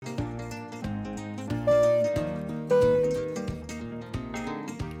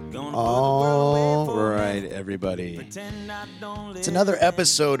everybody. It's another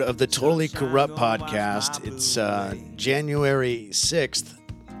episode of the Totally Corrupt podcast. It's January 6th,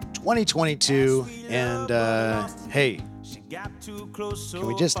 2022, and hey, can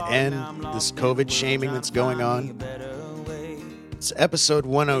we just end this COVID shaming that's going on? It's episode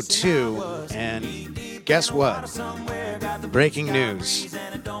 102, and guess what? Breaking news.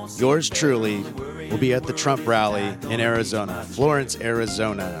 Yours truly will be at the Trump rally in Arizona, Florence,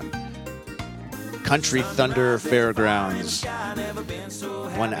 Arizona. Country Thunder Fairgrounds,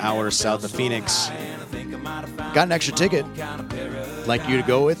 1 hour south of Phoenix. Got an extra ticket. Like you to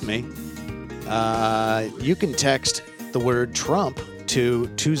go with me. You can text the word Trump to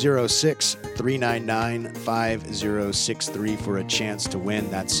 206-399-5063 for a chance to win.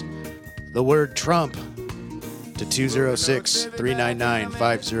 That's the word Trump to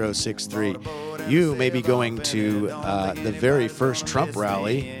 206-399-5063. You may be going to the very first Trump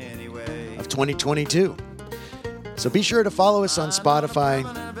rally of 2022. So be sure to follow us on Spotify.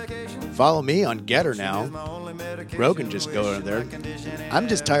 Follow me on Getter now. Rogan just go over there. I'm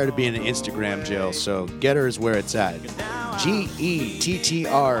just tired of being in Instagram jail, so Getter is where it's at.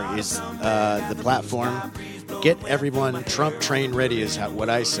 GETTR is the platform. Get everyone Trump train ready is what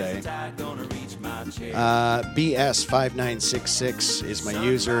I say. BS5966 is my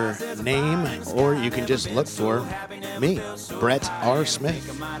user name, or you can just look for me, Brett R. Smith.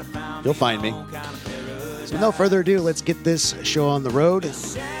 You'll find me. So no further ado, let's get this show on the road.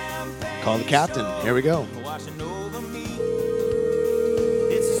 Call the captain. Here we go.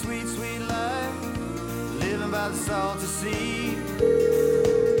 It's a sweet, sweet life, living by the salty sea.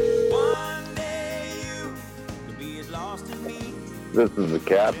 One day you could be as lost as me. This is the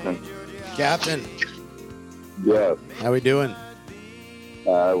captain. Captain, Yes. how we doing?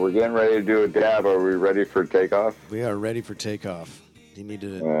 We're getting ready to do a dab. Are we ready for takeoff? We are ready for takeoff. You need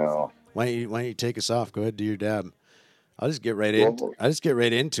to. Well, Why don't you take us off? Go ahead, do your dab. I'll just get right in. I'll just get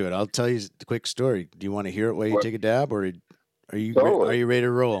right into it. I'll tell you the quick story. Do you want to hear it while you take a dab, or are you ready to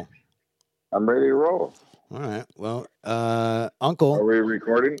roll? I'm ready to roll. All right. Well, Uncle. Are we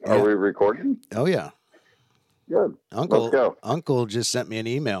recording? Yeah. Are we recording? Oh yeah. Good. Uncle. Let's go. Uncle just sent me an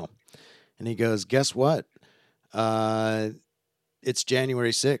email, and he goes, "Guess what? It's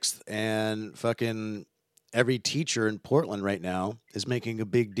January 6th, and fucking every teacher in Portland right now is making a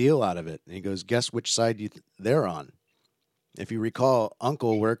big deal out of it." And he goes, "Guess which side they're on?" If you recall,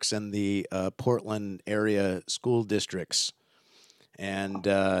 Uncle works in the Portland area school districts, and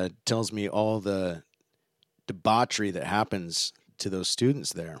tells me all the debauchery that happens to those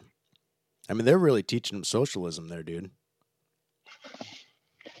students there. I mean, they're really teaching them socialism there, dude.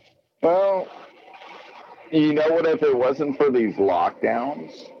 Well, you know what? If it wasn't for these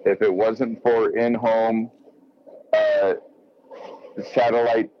lockdowns, if it wasn't for in-home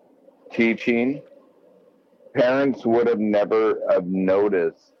satellite teaching, parents would have never have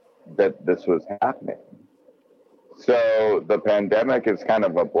noticed that this was happening. So the pandemic is kind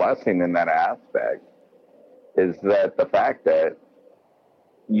of a blessing in that aspect, is that the fact that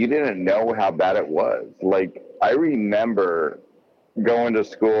you didn't know how bad it was. Like, I remember going to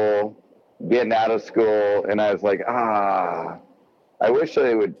school, getting out of school, and I was like, I wish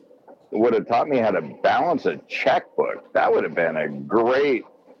they would have taught me how to balance a checkbook. That would have been a great,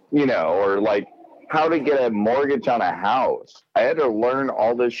 or like how to get a mortgage on a house. I had to learn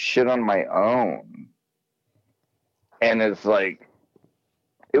all this shit on my own. And it's like,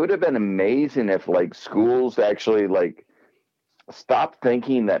 it would have been amazing if like schools actually like stopped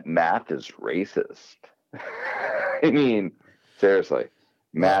thinking that math is racist. I mean, seriously,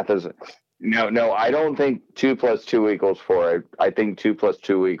 math is no. I don't think 2 + 2 = 4. I think 2 +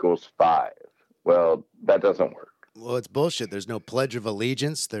 2 = 5. Well, that doesn't work. Well, it's bullshit. There's no Pledge of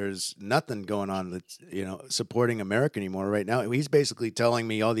Allegiance. There's nothing going on that's, supporting America anymore right now. He's basically telling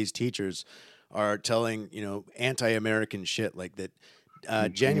me all these teachers are telling, anti-American shit like that.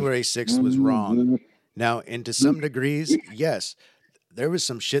 January 6th was wrong. Now, and to some degrees, yes, there was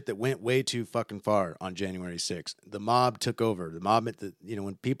some shit that went way too fucking far on January 6th. The mob took over. The mob,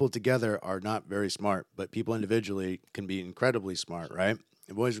 when people together are not very smart, but people individually can be incredibly smart, right?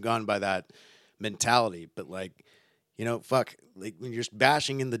 I've always gone by that mentality, but like, fuck, like when you're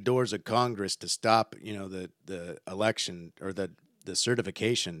bashing in the doors of Congress to stop, the election or the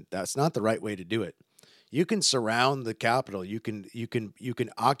certification, that's not the right way to do it. You can surround the Capitol. You can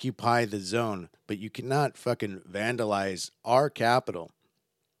occupy the zone, but you cannot fucking vandalize our Capitol.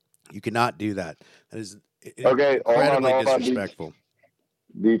 You cannot do that. That is incredibly disrespectful.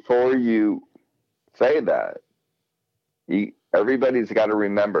 Before you say that, everybody's got to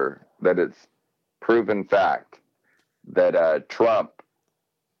remember that it's proven fact that Trump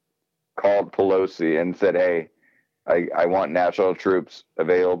called Pelosi and said, "Hey, I want national troops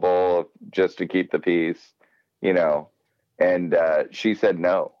available just to keep the peace," you know, and she said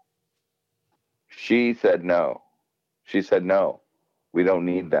no. She said no. She said no. We don't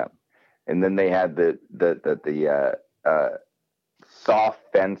need them. And then they had the soft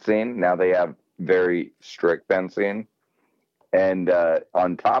fencing. Now they have very strict fencing, and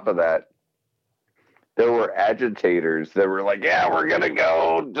on top of that, there were agitators that were like, "Yeah, we're gonna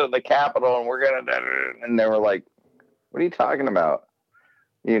go to the Capitol, and we're gonna," and they were like, "What are you talking about?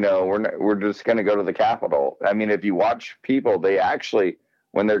 You know, we're just gonna go to the Capitol." I mean, if you watch people, they actually,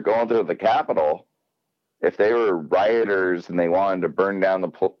 when they're going to the Capitol, if they were rioters and they wanted to burn down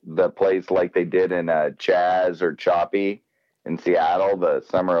the place like they did in Chaz or Choppy in Seattle, the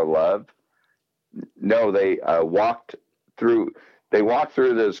Summer of Love, no, they walked through. They walked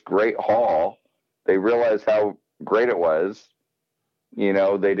through this great hall. They realized how great it was. You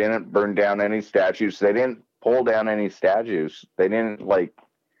know, they didn't burn down any statues. They didn't pull down any statues. They didn't like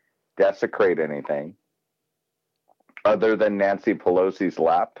desecrate anything other than Nancy Pelosi's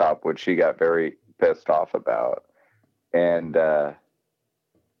laptop, which she got very pissed off about. And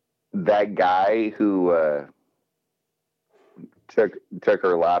that guy who took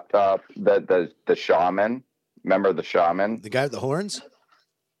her laptop, the shaman, remember the shaman? The guy with the horns?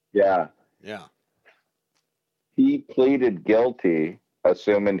 Yeah. Yeah. He pleaded guilty,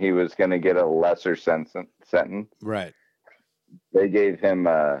 assuming he was going to get a lesser sentence. Right. They gave him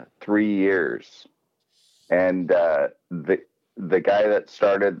 3 years. And the guy that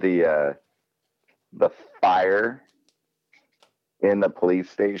started the fire in the police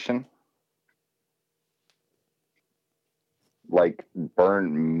station, like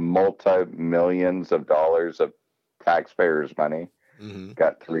burned multi-millions of dollars of taxpayers' money,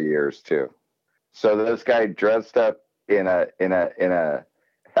 got 3 years too. So this guy dressed up in a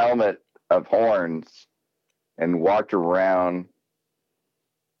helmet of horns and walked around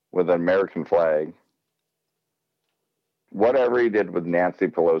with an American flag. Whatever he did with Nancy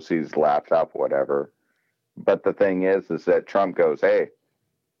Pelosi's laptop, whatever. But the thing is that Trump goes, "Hey,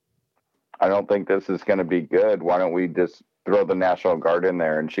 I don't think this is going to be good. Why don't we just throw the National Guard in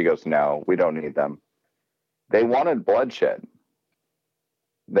there?" And she goes, "No, we don't need them." They wanted bloodshed.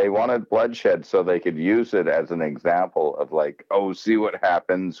 They wanted bloodshed so they could use it as an example of like, oh, see what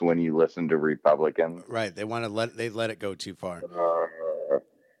happens when you listen to Republicans. Right. They let it go too far.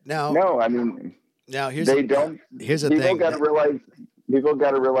 Now, no, I mean, now here's the thing. People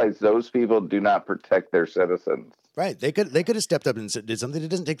got to realize those people do not protect their citizens. Right. They could have stepped up and did something. It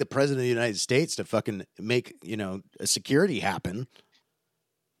doesn't take the president of the United States to fucking make, a security happen.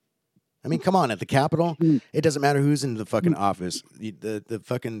 I mean, come on, at the Capitol, it doesn't matter who's in the fucking office. The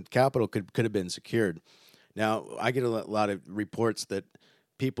fucking Capitol could have been secured. Now, I get a lot of reports that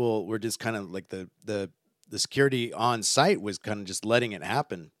people were just kind of like the security on site was kind of just letting it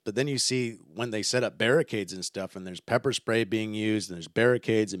happen. But then you see when they set up barricades and stuff, and there's pepper spray being used, and there's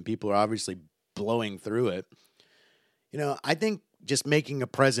barricades, and people are obviously blowing through it. I think just making a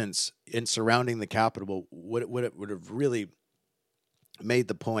presence in surrounding the Capitol would have really made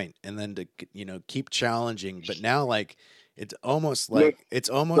the point, and then to keep challenging. But now, like, it's almost like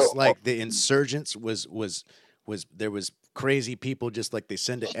the insurgents was there was crazy people, just like they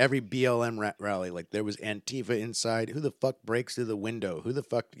send to every BLM rally. Like, there was Antifa inside. Who the fuck breaks through the window? Who the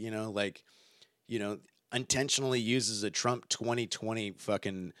fuck intentionally uses a Trump 2020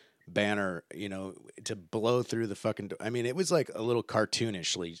 fucking banner to blow through the fucking I mean, it was like a little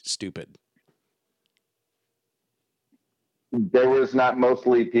cartoonishly stupid. There was not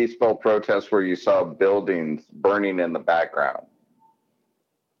mostly peaceful protests where you saw buildings burning in the background.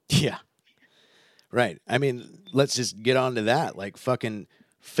 Yeah. Right. I mean, let's just get on to that. Like, fucking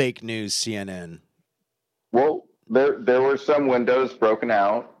fake news CNN. Well, there were some windows broken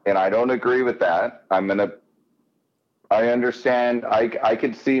out, and I don't agree with that. I understand. I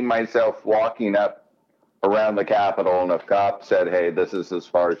could see myself walking up around the Capitol, and if cop said, "Hey, this is as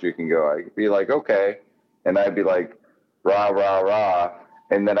far as you can go," I'd be like, "Okay," and I'd be like, "Rah, rah, rah,"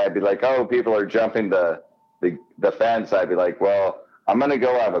 and then I'd be like, "Oh, people are jumping the fence." I'd be like, "Well, I'm gonna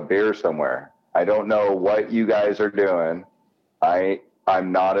go have a beer somewhere. I don't know what you guys are doing.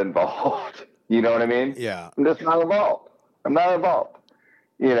 I'm not involved." You know what I mean? Yeah. I'm just not involved. I'm not involved.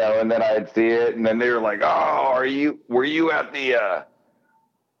 And then I'd see it, and then they were like, "Oh, were you at the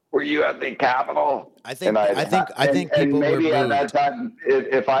Capitol?" I think people maybe were at moved. that time,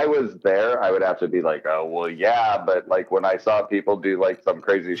 if I was there, I would have to be like, "Oh, well, yeah," but like when I saw people do like some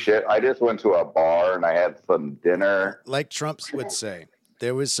crazy shit, I just went to a bar and I had some dinner. Like Trump would say,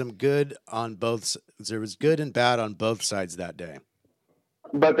 there was some good on both. There was good and bad on both sides that day.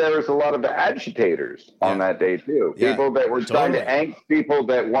 but there was a lot of agitators on that day too. Yeah, People that were trying to totally. angst people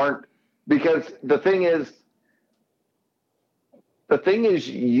that weren't, because the thing is,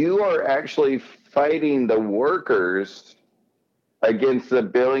 you are actually fighting the workers against the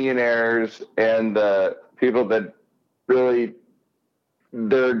billionaires and the people that really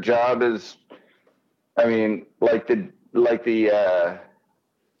their job is, I mean, like the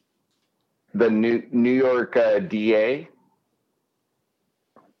New York DA.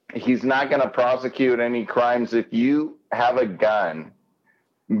 He's not going to prosecute any crimes if you have a gun,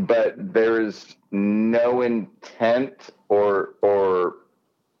 but there is no intent or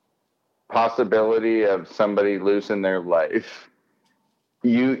possibility of somebody losing their life.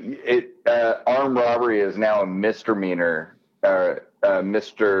 Armed robbery is now a misdemeanor.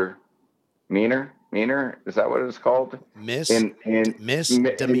 Misdemeanor. Is that what it's called?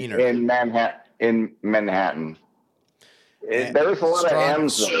 Misdemeanor in Manhattan. There's a lot of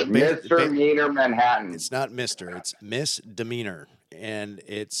M's there. Misdemeanor Manhattan. It's not Mister. It's misdemeanor, and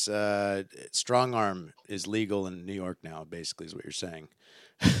it's strong arm is legal in New York now. Basically, is what you're saying.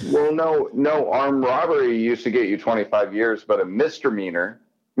 Well, no. Armed robbery used to get you 25 years, but a misdemeanor,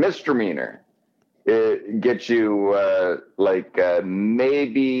 it gets you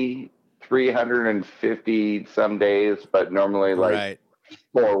maybe 350 some days, but normally like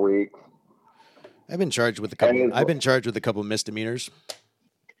 4 weeks. I've been charged with a couple misdemeanors.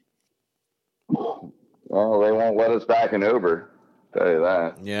 Well, they won't let us back in Uber. Tell you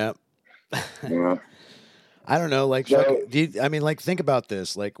that. Yeah. Yeah. I don't know. Like, think about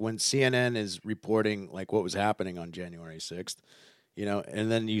this. Like when CNN is reporting like what was happening on January 6th, and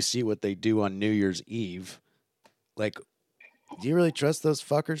then you see what they do on New Year's Eve. Like, do you really trust those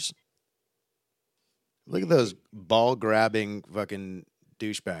fuckers? Look at those ball grabbing fucking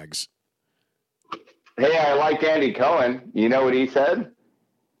douchebags. Hey, I like Andy Cohen. You know what he said?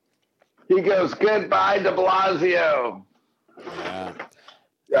 He goes, "Goodbye, de Blasio." Yeah.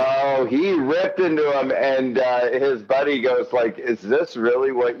 Oh, he ripped into him, and his buddy goes like, "Is this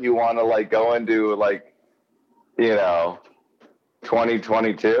really what you want to like go into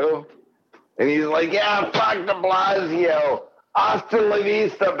 2022?" And he's like, "Yeah, fuck de Blasio, hasta la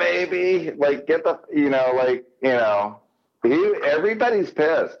vista, baby." Like, get the, everybody's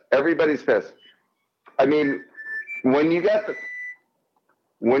pissed. Everybody's pissed. I mean, when you get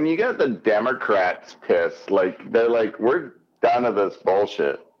the Democrats pissed, like they're like, we're done with this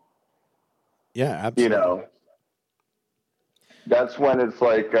bullshit. Yeah, absolutely. That's when it's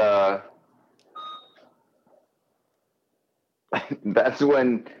like, that's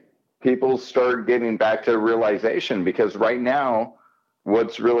when people start getting back to realization, because right now,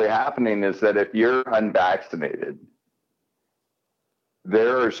 what's really happening is that if you're unvaccinated,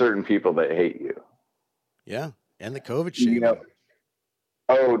 there are certain people that hate you. Yeah, and the COVID shit.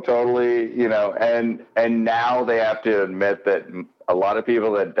 Oh, totally. And now they have to admit that a lot of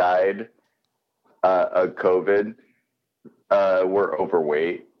people that died of COVID were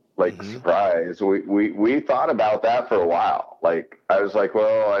overweight. Like, surprise. We thought about that for a while. Like, I was like,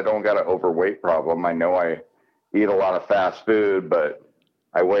 well, I don't got an overweight problem. I know I eat a lot of fast food, but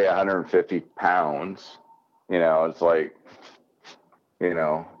I weigh 150 pounds. It's like,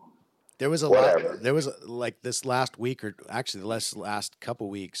 There was a lot. There was like this last week, or actually the last couple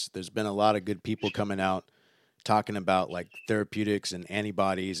weeks, there's been a lot of good people coming out talking about like therapeutics and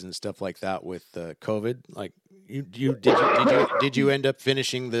antibodies and stuff like that with COVID. Like, did you end up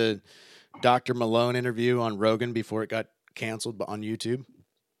finishing the Dr. Malone interview on Rogan before it got canceled on YouTube?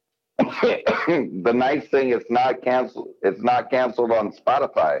 The nice thing, it's not canceled. It's not canceled on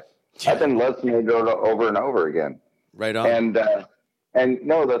Spotify. Yeah. I've been listening to it over and over again. Right on. And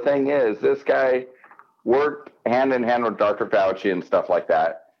no, the thing is, this guy worked hand in hand with Dr. Fauci and stuff like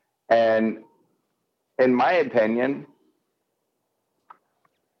that. And in my opinion,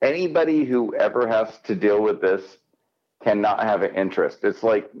 anybody who ever has to deal with this cannot have an interest. It's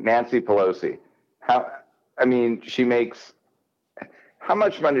like Nancy Pelosi. She makes, how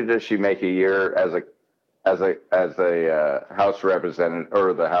much money does she make a year as a House representative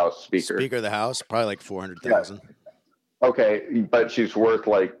or the House Speaker? Speaker of the House, probably like $400,000. Yeah. Okay, but she's worth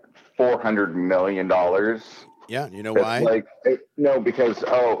like $400 million. Yeah, you know why? Because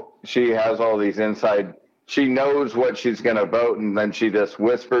she has all these inside. She knows what she's going to vote, and then she just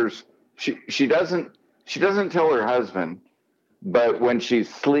whispers. She doesn't tell her husband, but when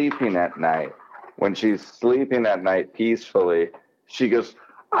she's sleeping at night peacefully, she goes,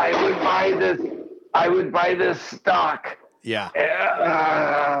 I would buy this stock Yeah.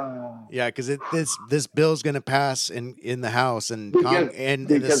 Yeah. Yeah, because this bill's going to pass in the House, and the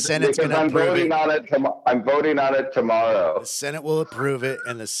Because Senate's going to I'm approve voting it. on it. I'm voting on it tomorrow. The Senate will approve it,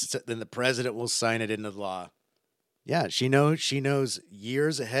 and then the president will sign it into law. Yeah, she knows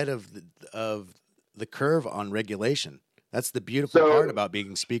years ahead of the curve on regulation. That's the beautiful part about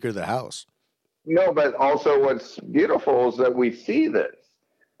being Speaker of the House. No, but also what's beautiful is that we see this,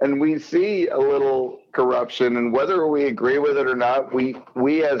 and we see a little corruption, and whether we agree with it or not, we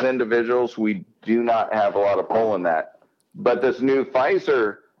as individuals, we do not have a lot of pull in that. But this new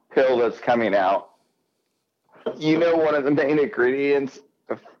Pfizer pill that's coming out, you know, one of the main ingredients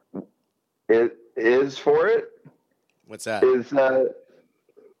it is for it. What's that? Is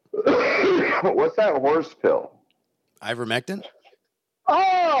what's that horse pill? Ivermectin?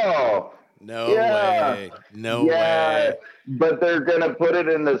 Oh, no way. No way. But they're going to put it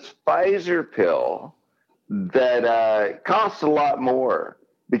in this Pfizer pill that costs a lot more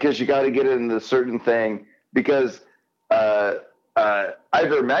because you got to get it in the certain thing because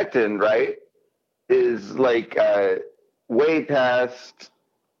ivermectin, right, is like way past.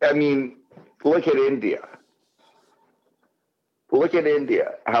 I mean, look at India. Look at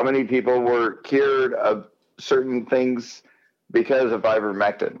India. How many people were cured of certain things because of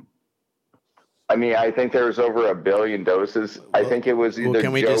ivermectin? I mean, I think there was over 1 billion doses. I think it was either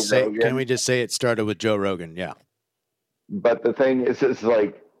can we Joe just Rogan. Can we just say it started with Joe Rogan? Yeah. But the thing is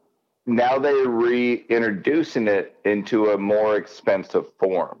like now they're reintroducing it into a more expensive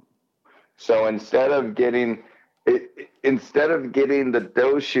form. So instead of getting the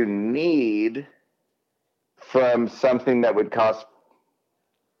dose you need from something that would cost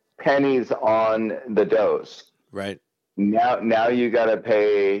pennies on the dose, right? Now you got to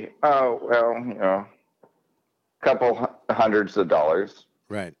pay a couple hundreds of dollars,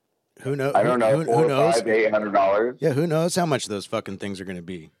 right? Who knows? I don't know. Who knows? $800. Yeah, who knows how much those fucking things are going to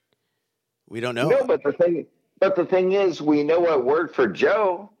be? We don't know. No, but the thing is, we know what worked for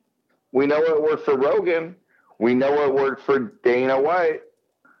Joe. We know what worked for Rogan. We know what worked for Dana White.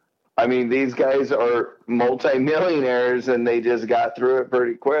 I mean, these guys are multimillionaires, and they just got through it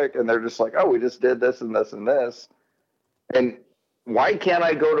pretty quick. And they're just like, oh, we just did this and this and this. And why can't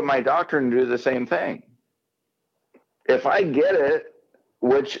I go to my doctor and do the same thing? If I get it,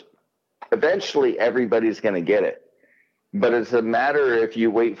 which eventually everybody's going to get it, but it's a matter if you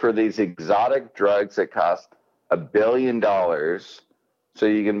wait for these exotic drugs that cost $1 billion so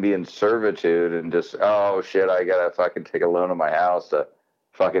you can be in servitude and just, oh shit, I got to fucking take a loan on my house to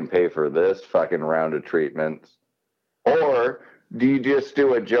fucking pay for this fucking round of treatments. Or do you just do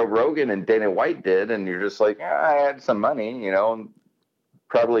what Joe Rogan and Dana White did, and you're just like, I had some money, you know,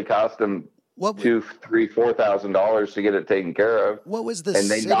 probably cost them $2,000, $3,000, $4,000 to get it taken care of. What was the and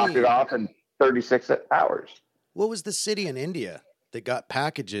they knocked it off in 36 hours. What was the city in India that got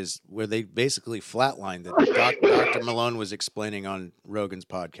packages where they basically flatlined that Dr. Malone was explaining on Rogan's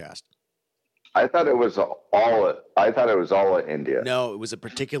podcast? I thought it was all in India. No, it was a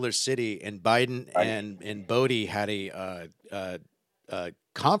particular city, and Biden and Bodhi had a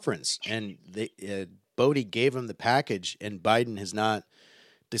conference, and Bodhi gave him the package, and Biden has not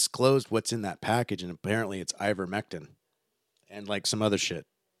disclosed what's in that package, and apparently it's ivermectin and like some other shit.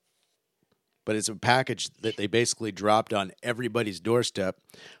 But it's a package that they basically dropped on everybody's doorstep.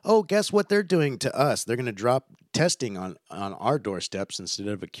 Oh, guess what they're doing to us? They're going to drop testing on our doorsteps instead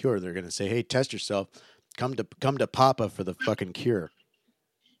of a cure. They're going to say, hey, test yourself. Come to Papa for the fucking cure.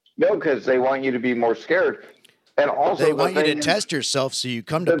 No, because they want you to be more scared. And also they want you to test yourself so you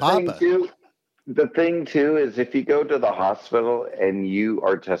come to Papa. The thing, too, is if you go to the hospital and you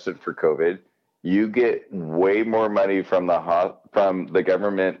are tested for COVID, you get way more money from the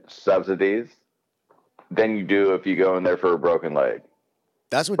government subsidies than you do if you go in there for a broken leg.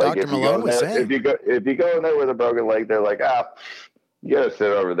 That's what Dr. Malone was saying. If you go in there with a broken leg, they're like, you gotta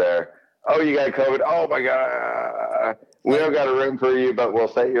sit over there. Oh, you got COVID. Oh my God. We don't got a room for you, but we'll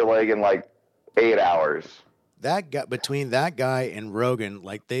set your leg in like 8 hours. Between that guy and Rogan,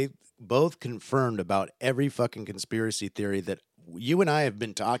 like they both confirmed about every fucking conspiracy theory that you and I have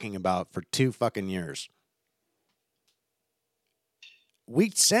been talking about for 2 fucking years. We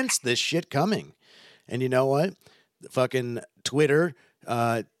sensed this shit coming. And you know what? Fucking Twitter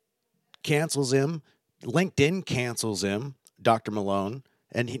cancels him. LinkedIn cancels him, Dr. Malone.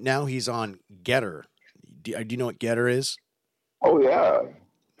 And now he's on Getter. Do you know what Getter is? Oh, yeah.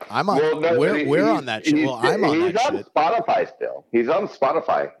 I'm on. Well, no, we're on that shit. Well, I'm on that shit. He's on Spotify still. He's on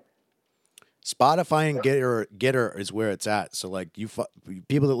Spotify. Spotify and Getter is where it's at. So like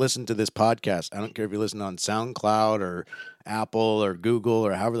people that listen to this podcast, I don't care if you listen on SoundCloud or Apple or Google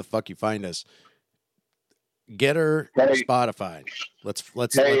or however the fuck you find us. Getter, Hey. Spotify.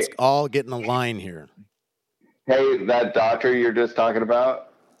 Let's Hey. all get in a line here. Hey, that doctor you're just talking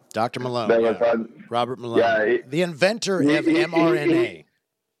about, Dr. Malone, that was yeah. on, Robert Malone, yeah, the inventor he- of he- mRNA.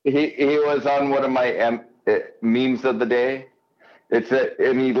 he was on one of my memes of the day.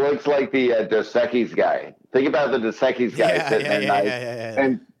 And he looks like the Dos Equis guy. Think about the Dos Equis guy sitting there nice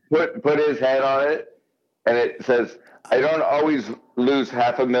and put his head on it, and it says, "I don't always lose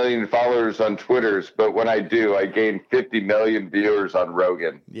 500,000 followers on Twitters, but when I do, I gain 50 million viewers on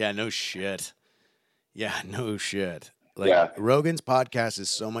Rogan." Yeah, no shit. Yeah, no shit. Like Yeah. Rogan's podcast is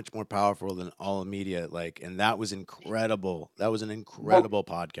so much more powerful than all media. Like, and that was incredible. That was an incredible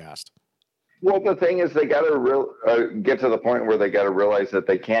podcast. Well, the thing is, they got to get to the point where they got to realize that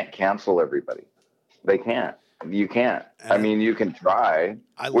they can't cancel everybody. They can't. You can't. I mean, you can try.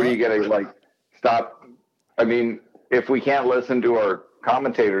 What are you going to, like, stop? I mean, if we can't listen to our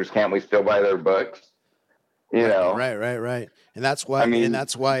commentators, can't we still buy their books? You know? Right. And that's why.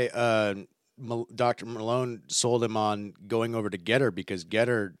 Dr. Malone sold him on going over to Getter, because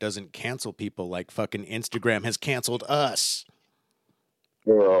Getter doesn't cancel people like fucking Instagram has canceled us.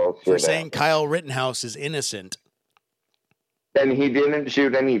 For saying Kyle Rittenhouse is innocent. And he didn't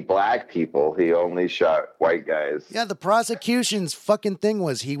shoot any black people. He only shot white guys. Yeah, the prosecution's fucking thing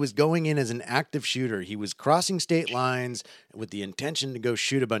was he was going in as an active shooter. He was crossing state lines with the intention to go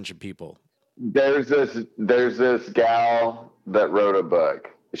shoot a bunch of people. There's this gal that wrote a book.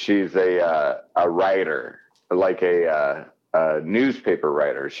 She's a writer, like a newspaper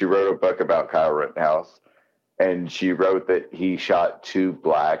writer. She wrote a book about Kyle Rittenhouse. And she wrote that he shot 2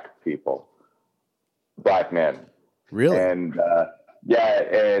 black men. Really? And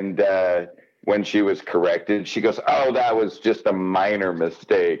when she was corrected, she goes, "Oh, that was just a minor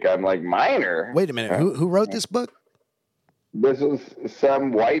mistake." I'm like, minor? Wait a minute. Who wrote this book? This is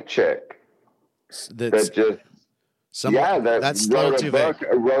some white chick that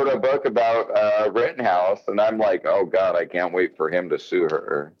wrote a book about Rittenhouse, and I'm like, oh God, I can't wait for him to sue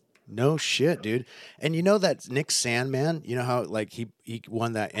her. No shit, dude. And you know that Nick Sandman, you know how like he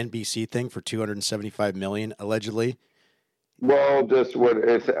won that NBC thing for $275 million allegedly? Well, just what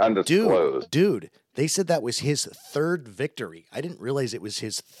it's undisclosed. Dude, they said that was his 3rd victory. I didn't realize it was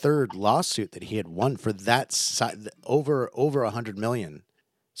his 3rd lawsuit that he had won for that over $100 million.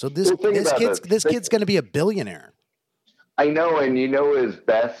 So this kid's going to be a billionaire. I know, and you know his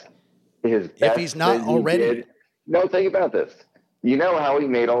best if he's not already. No, think about this. You know how he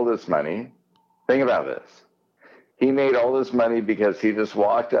made all this money? Think about this. He made all this money because he just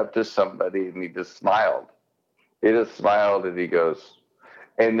walked up to somebody and he just smiled. He just smiled and he goes,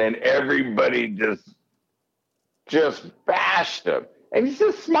 and then everybody just bashed him. And he's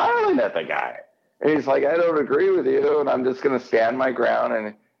just smiling at the guy. And he's like, "I don't agree with you, and I'm just going to stand my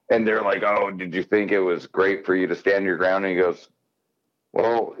ground." And they're like, "Oh, did you think it was great for you to stand your ground?" And he goes,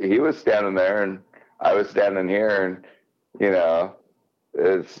 "Well, he was standing there and I was standing here, and you know,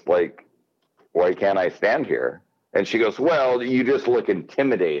 it's like, why can't I stand here?" And she goes, "Well, you just look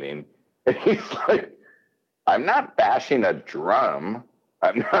intimidating." And he's like, "I'm not bashing a drum.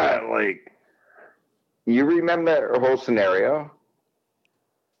 I'm not like," you remember that whole scenario?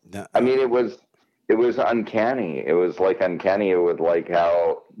 No. I mean, it was uncanny. It was like uncanny with like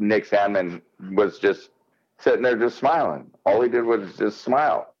how Nick Sandman was just sitting there just smiling. All he did was just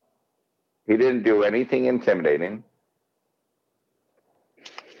smile. He didn't do anything intimidating.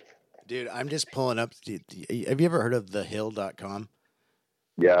 Dude, I'm just pulling up. Have you ever heard of thehill.com?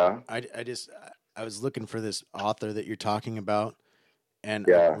 Yeah. I was looking for this author that you're talking about, and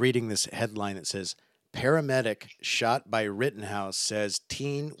reading this headline that says, "Paramedic shot by Rittenhouse says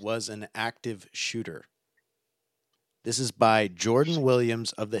teen was an active shooter." This is by Jordan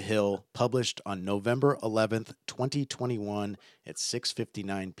Williams of The Hill, published on November 11th, 2021 at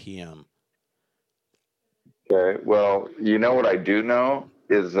 6:59 p.m. Okay. Well, you know what I do know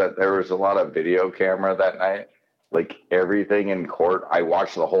is that there was a lot of video camera that night. Like everything in court, I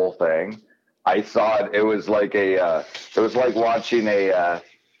watched the whole thing. I saw it. It was like watching a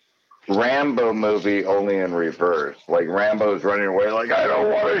Rambo movie, only in reverse. Like Rambo's running away, like, "I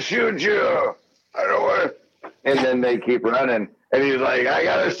don't want to shoot you. I don't want to." And then they keep running, and he's like, "I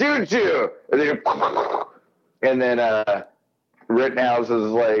gotta shoot you." And then Rittenhouse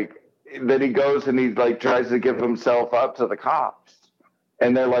is like, then he goes and he like tries to give himself up to the cops,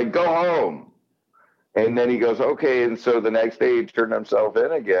 and they're like, "Go home." And then he goes, "Okay." And so the next day he turned himself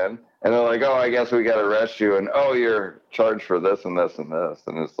in again, and they're like, "Oh, I guess we got to arrest you, and oh, you're charged for this and this and this."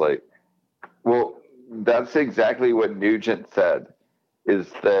 And it's like, well, that's exactly what Nugent said, is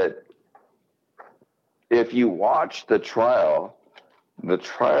that if you watch the trial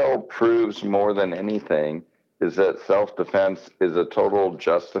proves more than anything is that self-defense is a total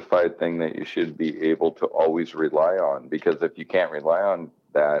justified thing that you should be able to always rely on, because if you can't rely on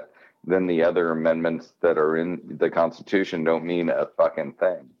that, then the other amendments that are in the Constitution don't mean a fucking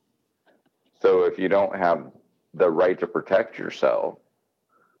thing. So if you don't have the right to protect yourself,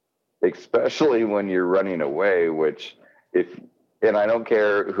 especially when you're running away, and I don't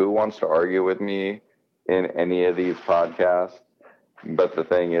care who wants to argue with me in any of these podcasts, but the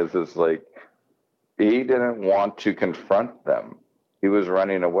thing is like, he didn't want to confront them. He was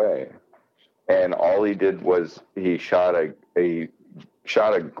running away. And all he did was he shot a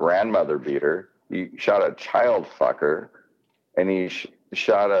grandmother beater, he shot a child fucker, and he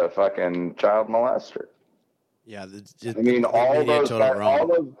shot a fucking child molester. Yeah, I mean, all those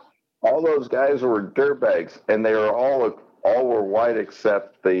guys were dirtbags, and they were all were white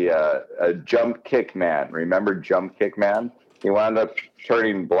except the Jump Kick Man. Remember Jump Kick Man? He wound up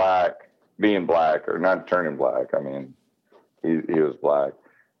being black, or not turning black. I mean, he was black,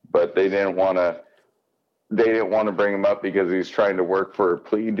 but they didn't want to bring him up because he's trying to work for a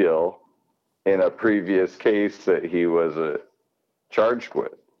plea deal in a previous case that he was charged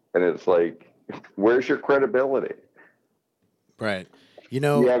with. And it's like, where's your credibility? Right.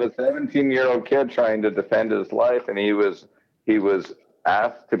 You have a 17-year-old kid trying to defend his life, and he was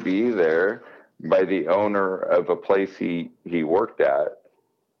asked to be there by the owner of a place he worked at.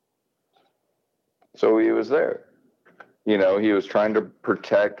 So he was there. He was trying to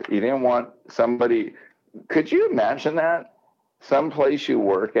protect. He didn't want somebody. Could you imagine that? Some place you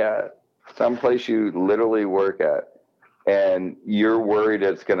literally work at, and you're worried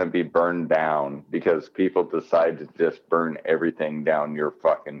it's going to be burned down because people decide to just burn everything down your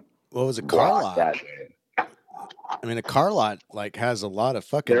fucking. What was a car lot? That day. I mean, a car lot has a lot of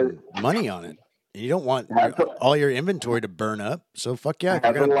fucking money on it. You don't want all your inventory to burn up. So fuck yeah,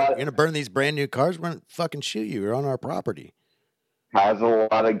 if you're gonna burn these brand new cars, we're gonna fucking shoot you. You're on our property. Has a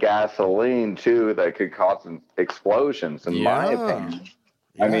lot of gasoline too that could cause explosions. In my opinion,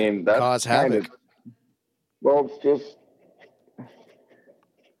 I mean that's cause havoc. Well, it's just,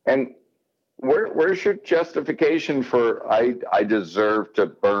 and where's your justification for I deserve to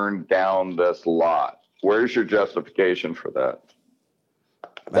burn down this lot? Where's your justification for that?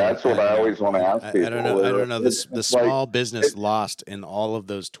 That's what I always want to ask people. I don't know. The small business lost in all of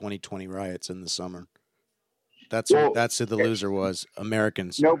those 2020 riots in the summer. That's who the loser was.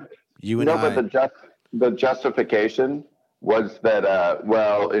 Americans. You and I. But the justification was that,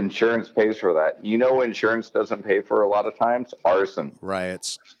 insurance pays for that. Insurance doesn't pay for a lot of times? Arson.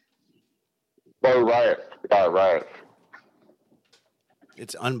 Riots. Oh, riot. Yeah, riot.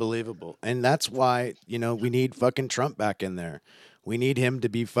 It's unbelievable. And that's why, we need fucking Trump back in there. We need him to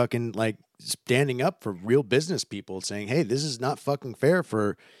be fucking standing up for real business people, saying, hey, this is not fucking fair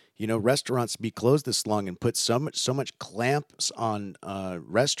for, restaurants to be closed this long and put so much clamps on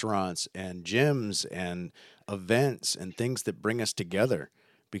restaurants and gyms and events and things that bring us together,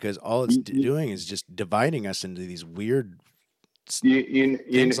 because all it's doing is just dividing us into these weird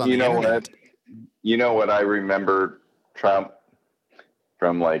things on the internet. You know what I remember Trump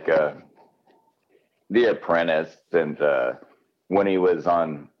from The Apprentice and when he was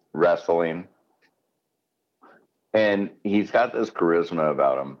on wrestling, and he's got this charisma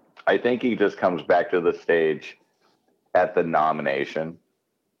about him. I think he just comes back to the stage at the nomination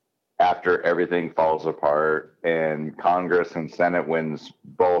after everything falls apart and Congress and Senate wins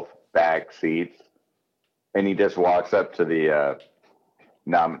both back seats, and he just walks up to the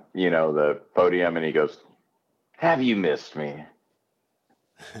the podium and he goes, "Have you missed me?"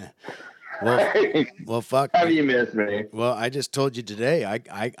 Well, fuck. Have you missed me? Well, I just told you today,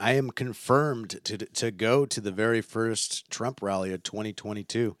 I am confirmed to go to the very first Trump rally of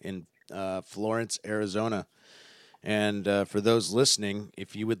 2022 in Florence, Arizona. And for those listening,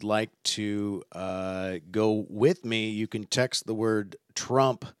 if you would like to go with me, you can text the word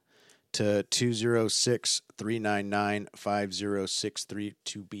Trump to 206-399-5063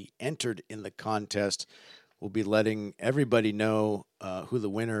 to be entered in the contest. We'll be letting everybody know who the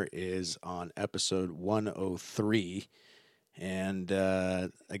winner is on episode 103. And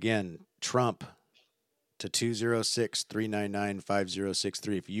again, Trump to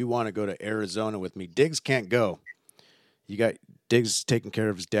 206-399-5063. If you want to go to Arizona with me, Diggs can't go. You got Diggs taking care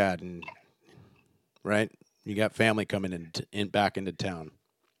of his dad, and right? You got family coming in back into town.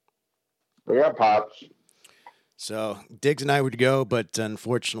 We got pops. So Diggs and I would go, but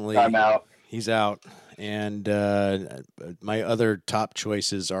unfortunately, I'm out. He's out, and my other top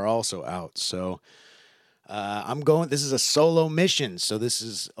choices are also out. So I'm going. This is a solo mission, so this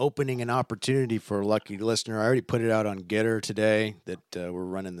is opening an opportunity for a lucky listener. I already put it out on Getter today that we're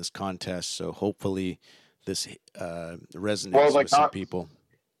running this contest, so hopefully this Well, resonates with some people.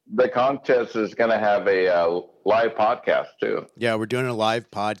 The contest is going to have a live podcast too. Yeah, we're doing a live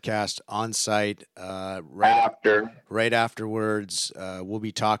podcast on site right afterwards. We'll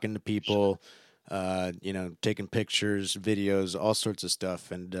be talking to people, taking pictures, videos, all sorts of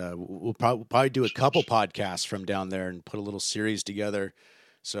stuff, and we'll probably do a couple podcasts from down there and put a little series together.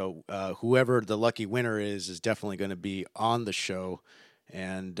 So whoever the lucky winner is definitely going to be on the show.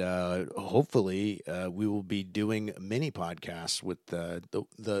 And hopefully we will be doing mini podcasts with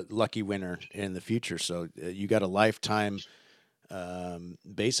the lucky winner in the future. So you got a lifetime,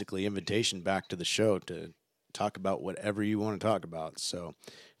 basically, invitation back to the show to talk about whatever you want to talk about. So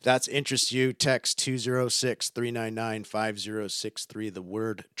if that interests you, text 206-399-5063, the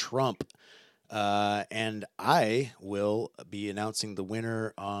word Trump. And I will be announcing the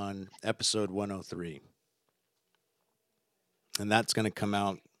winner on episode 103. And that's going to come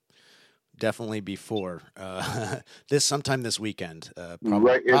out definitely before sometime this weekend.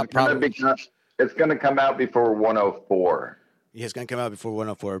 Right, it's going to come out before 104. Yeah, it's going to come out before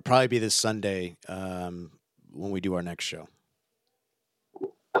 104. It'll probably be this Sunday when we do our next show.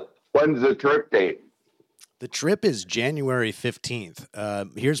 When's the trip date? The trip is January 15th.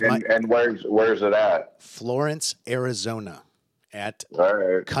 And where's it at? Florence, Arizona, at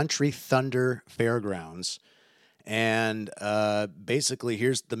Country Thunder Fairgrounds. And basically,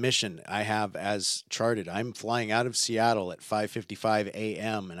 here's the mission I have as charted. I'm flying out of Seattle at 5:55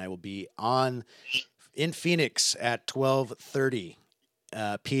 a.m. and I will be in Phoenix at 12:30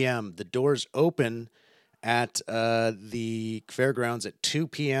 p.m. The doors open at the fairgrounds at 2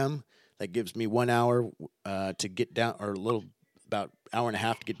 p.m. That gives me 1 hour to get down, or about hour and a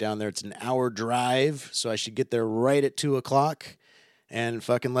half to get down there. It's an hour drive, so I should get there right at 2 o'clock. And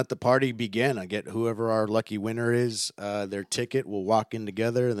fucking let the party begin. I get whoever our lucky winner is, their ticket. We'll walk in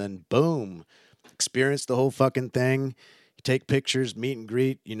together, and then boom, experience the whole fucking thing. Take pictures, meet and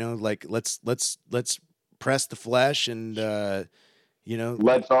greet. Let's press the flesh, and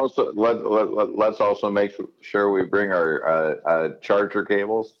Let's also make sure we bring our charger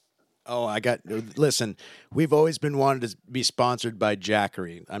cables. Oh, listen, we've always been wanted to be sponsored by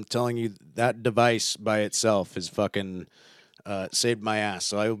Jackery. I'm telling you, that device by itself is fucking. Saved my ass.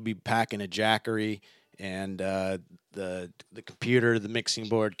 So I will be packing a Jackery and the computer, the mixing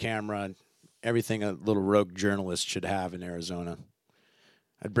board, camera, everything a little rogue journalist should have in Arizona.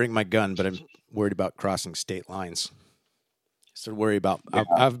 I'd bring my gun, but I'm worried about crossing state lines. So worry about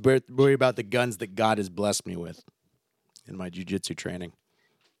worry about the guns that God has blessed me with in my jiu-jitsu training.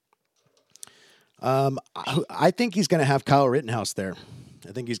 I think he's going to have Kyle Rittenhouse there.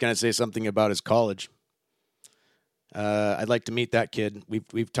 I think he's going to say something about his college. I'd like to meet that kid.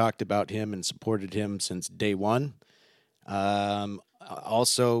 We've talked about him and supported him since day one.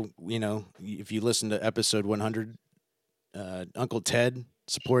 Also, if you listen to episode 100, Uncle Ted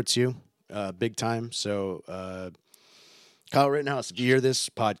supports you big time. So, Kyle Rittenhouse, if you hear this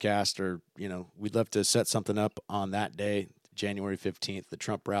podcast, or we'd love to set something up on that day, January 15th, the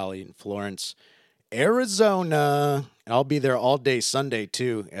Trump rally in Florence, Arizona. I'll be there all day Sunday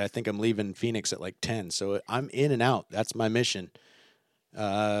too. I think I'm leaving Phoenix at like 10, so I'm in and out. That's my mission.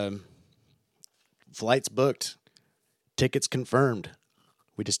 Flights booked, tickets confirmed.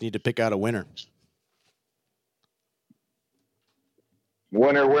 We just need to pick out a winner.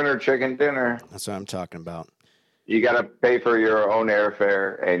 Winner, chicken dinner. That's what I'm talking about. You got to pay for your own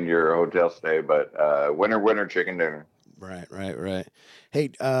airfare and your hotel stay, but winner, chicken dinner. Right.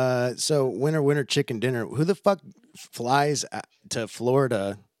 Hey, so winner, chicken dinner. Who the fuck flies to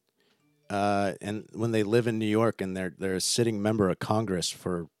Florida and when they live in New York and they're a sitting member of Congress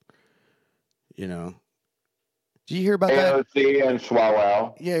for, Did you hear about that? AOC and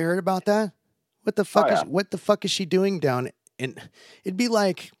Swalwell. Yeah, you heard about that? What the fuck is she doing down in? It'd be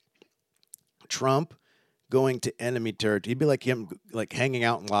like Trump going to enemy territory. It'd be like him like hanging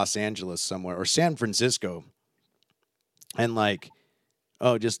out in Los Angeles somewhere or San Francisco. And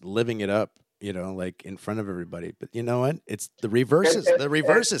just living it up, like in front of everybody. But you know what? It's the reverse. The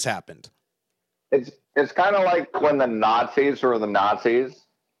reverse has happened. It's kind of like when the Nazis were the Nazis,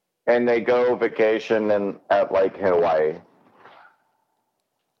 and they go vacation at like Hawaii.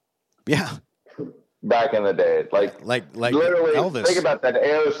 Yeah. Back in the day, like literally, Elvis. Think about that.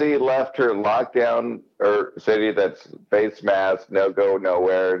 AOC left her lockdown or city that's face mask, no go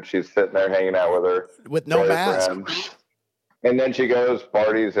nowhere, and she's sitting there hanging out with no mask. And then she goes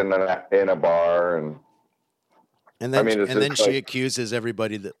parties in a bar, and then she accuses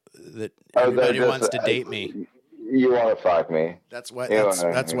everybody that everybody wants to date me. You want to fuck me? That's why.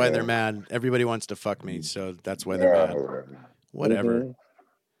 That's why they're mad. Everybody wants to fuck me, so that's why they're mad. Whatever. Mm-hmm.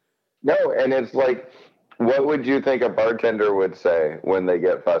 No, and it's like What would you think a bartender would say when they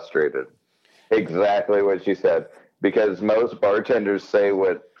get frustrated? Exactly what she said. Because most bartenders say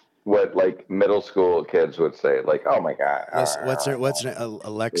what like middle school kids would say, like, "Oh my god." What's her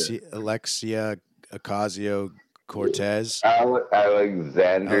Alexia Ocasio Cortez?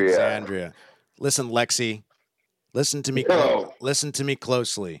 Alexandria. Alexandria. Listen, Lexi. Listen to me. No. Listen to me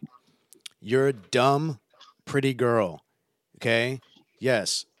closely. You're a dumb, pretty girl. Okay?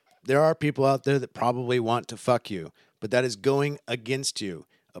 Yes, there are people out there that probably want to fuck you, but that is going against you.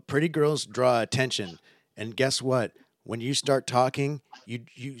 Pretty girls draw attention, and guess what? When you start talking,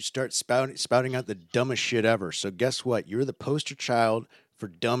 you start spouting out the dumbest shit ever. So guess what? You're the poster child for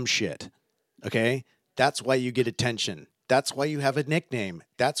dumb shit. Okay? That's why you get attention. That's why you have a nickname.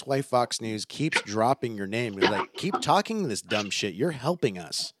 That's why Fox News keeps dropping your name. You're like, keep talking this dumb shit. You're helping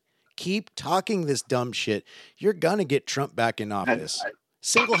us. Keep talking this dumb shit. You're gonna get Trump back in office.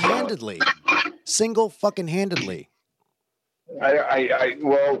 Single-handedly. Single fucking handedly.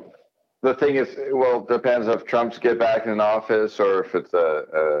 Well, the thing is, well, it depends if Trump's get back in office or if it's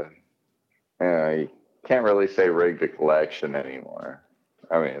you can't really say rigged election anymore.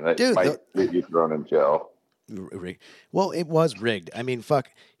 I mean, that might get you thrown in jail. Well, it was rigged. I mean, fuck.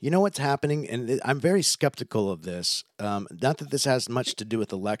 You know what's happening? And I'm very skeptical of this. Not that this has much to do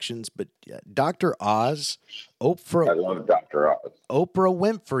with elections, but Dr. Oz, Oprah. I love Dr. Oz. Oprah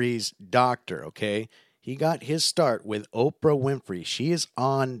Winfrey's doctor, okay? He got his start with Oprah Winfrey. She is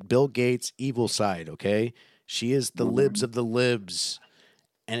on Bill Gates' evil side, okay? She is the libs of the libs.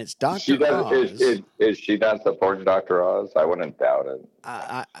 And it's Dr. Oz. Is she not supporting Dr. Oz? I wouldn't doubt it.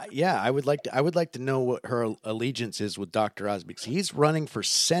 Yeah, I would like to know what her allegiance is with Dr. Oz because he's running for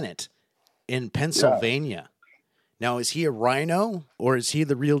Senate in Pennsylvania. Yeah. Now, is he a rhino or is he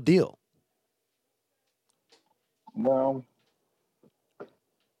the real deal? Well,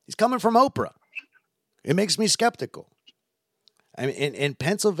 he's coming from Oprah. It makes me skeptical. I mean, in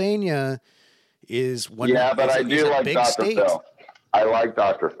Pennsylvania is one. Yeah, but I do like Dr. Phil. I like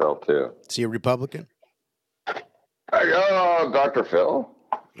Dr. Phil too. Is he a Republican? Dr. Phil?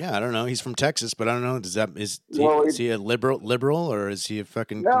 Yeah, I don't know. He's from Texas, but I don't know. Is he a liberal or is he a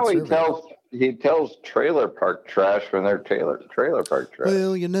fucking conservative? He tells trailer park trash when they're trailer park trash.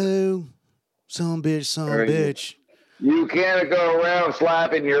 Well, you know, some bitch. You can't go around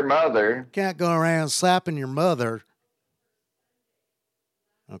slapping your mother. Can't go around slapping your mother.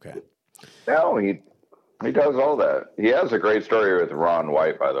 Okay. No, he does all that. He has a great story with Ron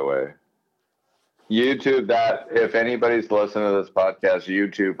White, by the way. YouTube that. If anybody's listening to this podcast,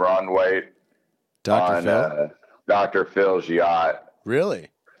 YouTube Ron White. Dr. Phil? Dr. Phil's yacht. Really?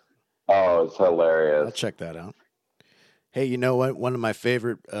 Oh, it's hilarious. I'll check that out. Hey, you know what? One of my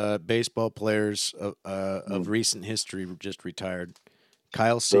favorite baseball players of recent history just retired.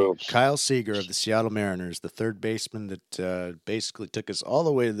 Kyle Seager of the Seattle Mariners, the third baseman that basically took us all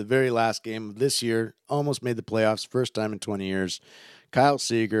the way to the very last game of this year, almost made the playoffs, first time in 20 years. Kyle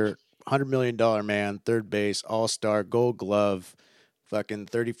Seager, $100 million man, third base, all-star, gold glove, fucking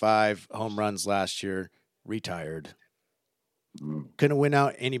 35 home runs last year, retired. Couldn't win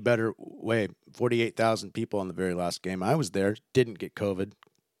out any better way. 48,000 people on the very last game. I was there, didn't get COVID.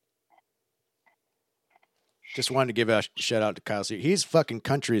 Just wanted to give a shout out to Kyle Seager. He's fucking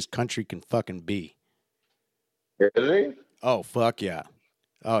country as country can fucking be. Is he? Oh, fuck yeah.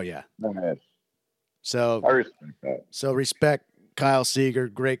 Oh, yeah. Nice. So, I respect that. So respect Kyle Seager.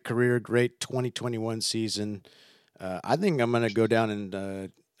 Great career, great 2021 season. I think I'm going to go down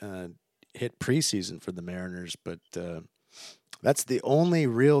and hit preseason for the Mariners, but that's the only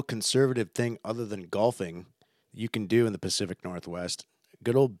real conservative thing other than golfing you can do in the Pacific Northwest.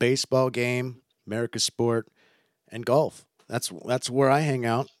 Good old baseball game, America's sport, and golf. That's where I hang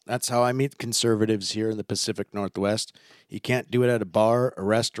out. That's how I meet conservatives here in the Pacific Northwest. You can't do it at a bar, a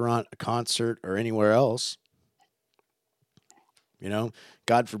restaurant, a concert, or anywhere else. You know,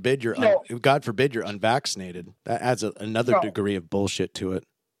 God forbid you're unvaccinated. That adds another degree of bullshit to it.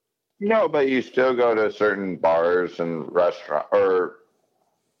 No, but you still go to certain bars and restaurants or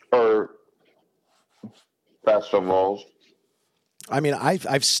festivals. I mean,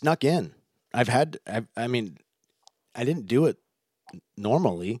 I've snuck in. I didn't do it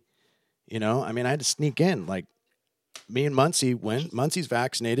normally, you know. I mean, I had to sneak in. Like me and Muncie went. Muncie's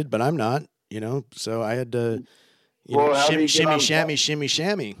vaccinated, but I'm not. You know, so I had to. Shimmy,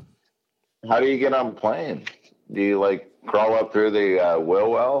 shammy. How do you get on planes? Do you like crawl up through the wheel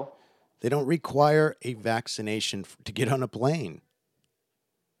well? They don't require a vaccination to get on a plane.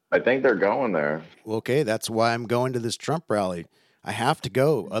 I think they're going there. Okay, that's why I'm going to this Trump rally. I have to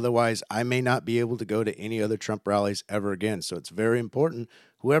go. Otherwise, I may not be able to go to any other Trump rallies ever again. So it's very important.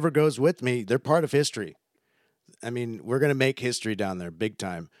 Whoever goes with me, they're part of history. I mean, we're gonna make history down there, big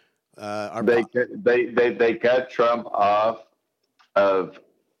time. They cut Trump off of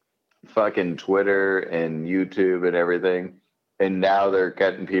fucking Twitter and YouTube and everything, and now they're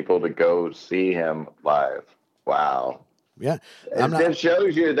getting people to go see him live. Wow. Yeah, It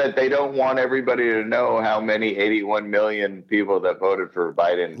shows you that they don't want everybody to know how many 81 million people that voted for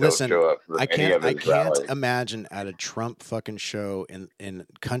Biden don't show up for any of his can't imagine at a Trump fucking show in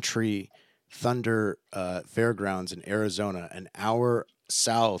country Thunder Fairgrounds in Arizona, an hour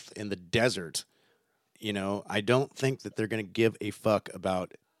south in the desert. You know, I don't think that they're going to give a fuck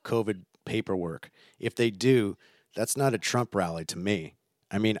about COVID paperwork. If they do, that's not a Trump rally to me.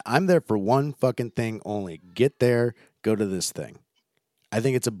 I mean, I'm there for one fucking thing only. Get there, go to this thing. I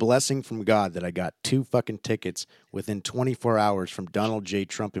think it's a blessing from God that I got 2 fucking tickets within 24 hours from Donald J.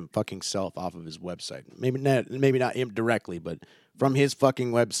 Trump and fucking self off of his website. Maybe not him directly, but from his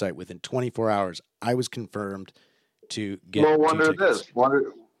fucking website within 24 hours, I was confirmed to get 2 tickets.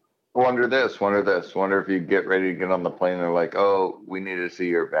 Wonder if you get ready to get on the plane, they're like, oh, we need to see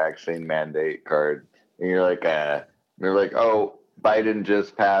your vaccine mandate card. And you're like, oh, Biden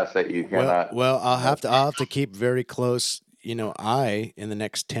just passed that you cannot. Well, I'll have to keep very close, eye in the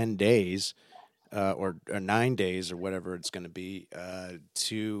next 10 days, or 9 days or whatever it's going to be,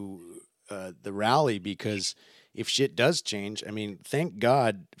 to the rally, because if shit does change, I mean, thank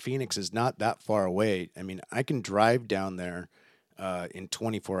God Phoenix is not that far away. I mean, I can drive down there in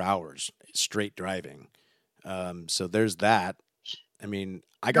 24 hours straight driving. So there's that. I mean,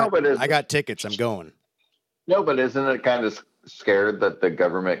 I got tickets. I'm going. No, but isn't it kind of scared that the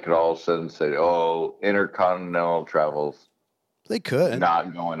government could all of a sudden say, oh, intercontinental travels? They could.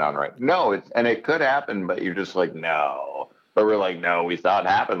 Not going on right. No, it could happen, but you're just like, no. But we're like, no, we saw it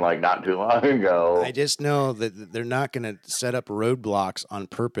happen like not too long ago. I just know that they're not going to set up roadblocks on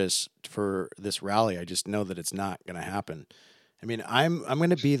purpose for this rally. I just know that it's not going to happen. I mean, I'm going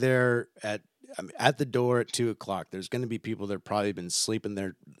to be there at the door at 2:00. There's going to be people that have probably been sleeping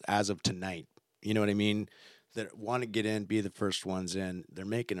there as of tonight. You know what I mean? That want to get in, be the first ones in. They're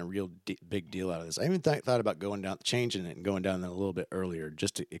making a real big deal out of this. I even thought about changing it and going down there a little bit earlier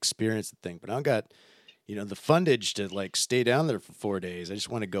just to experience the thing. But I've got, the fundage to like stay down there for 4 days. I just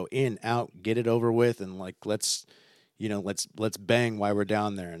want to go in, out, get it over with, and like let's bang while we're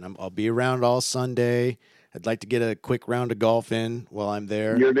down there. And I'll be around all Sunday. I'd like to get a quick round of golf in while I'm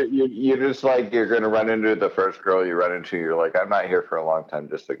there. You're just like, you're going to run into the first girl you run into. You're like, I'm not here for a long time,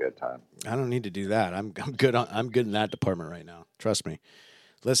 just a good time. I don't need to do that. I'm good. I'm good in that department right now. Trust me.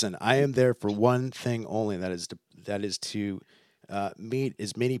 Listen, I am there for one thing only. That is to meet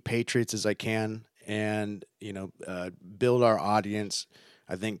as many patriots as I can, and build our audience.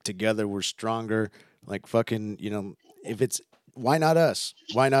 I think together we're stronger. Like fucking, if it's. Why not us?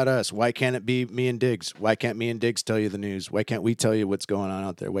 Why not us? Why can't it be me and Diggs? Why can't me and Diggs tell you the news? Why can't we tell you what's going on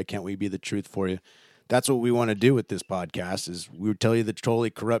out there? Why can't we be the truth for you? That's what we want to do with this podcast, is we would tell you the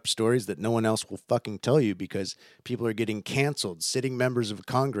totally corrupt stories that no one else will fucking tell you, because people are getting canceled. Sitting members of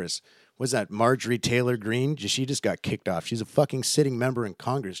Congress. Was that Marjorie Taylor Greene? She just got kicked off. She's a fucking sitting member in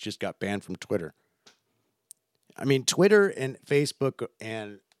Congress, just got banned from Twitter. I mean, Twitter and Facebook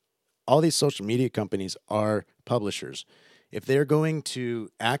and all these social media companies are publishers. If they're going to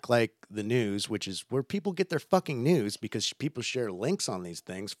act like the news, which is where people get their fucking news, because people share links on these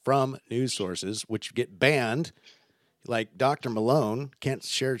things from news sources, which get banned, like Dr. Malone can't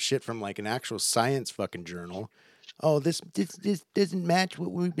share shit from like an actual science fucking journal. Oh, this doesn't match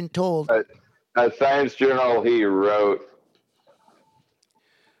what we've been told. A science journal he wrote.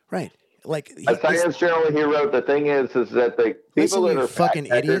 Right. Like a science journal he wrote. The thing is that the people that are fucking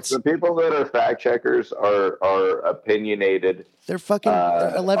idiots, the people that are fact checkers are opinionated. They're fucking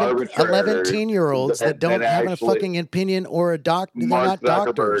 11-year-olds that don't have a fucking opinion or a doctor. They're not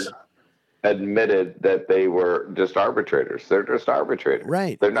doctors. Admitted that they were just arbitrators. They're just arbitrators.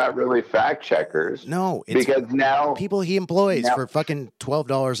 Right. They're not really fact checkers. No, it's because now people he employs for fucking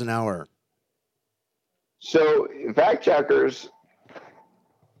 $12 an hour. So fact checkers.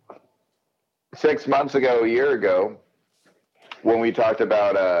 6 months ago, a year ago, when we talked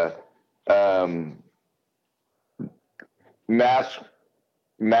about masks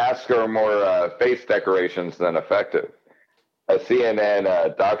are more face decorations than effective. A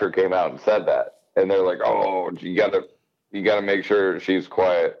CNN doctor came out and said that, and they're like, "Oh, you gotta make sure she's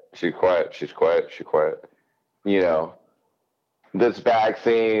quiet. She's quiet. She's quiet. She's quiet." This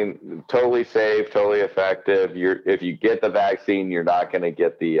vaccine, totally safe, totally effective. If you get the vaccine, you're not going to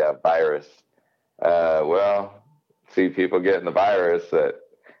get the virus. See people getting the virus that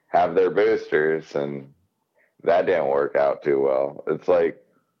have their boosters, and that didn't work out too well. It's like,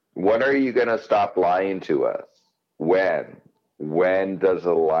 when are you going to stop lying to us? when does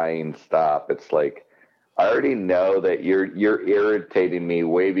the lying stop? It's like, I already know that you're irritating me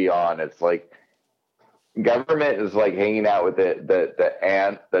way beyond. It's like government is like hanging out with the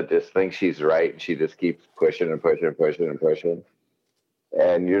aunt that just thinks she's right, and she just keeps pushing and pushing and pushing and pushing,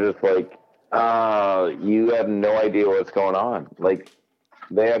 and you're just like, oh, you have no idea what's going on. Like,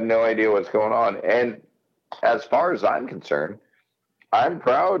 they have no idea what's going on. And as far as I'm concerned, I'm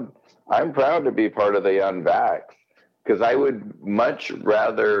proud. I'm proud to be part of the unvax, because I would much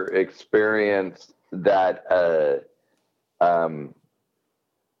rather experience that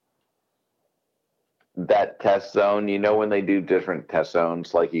test zone. You know, when they do different test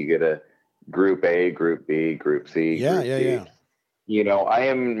zones, like you get a group A, group B, group C, Yeah, group yeah, D. yeah. You know, I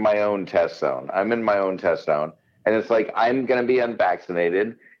am in my own test zone. I'm in my own test zone. And it's like, I'm going to be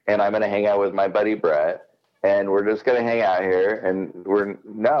unvaccinated, and I'm going to hang out with my buddy Brett, and we're just going to hang out here. And we're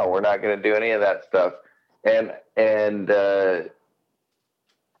not going to do any of that stuff. And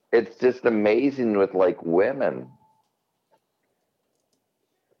it's just amazing with like women.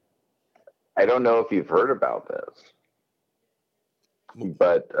 I don't know if you've heard about this,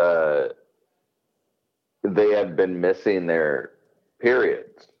 but they have been missing their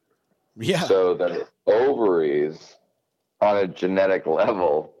periods. Yeah. So the ovaries on a genetic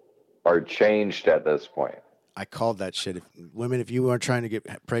level are changed at this point. I called that shit. If you are trying to get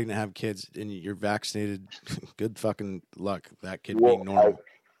pregnant, have kids, and you're vaccinated, good fucking luck. That kid being normal.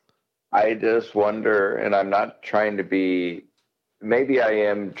 I just wonder, and I'm not trying to be, maybe I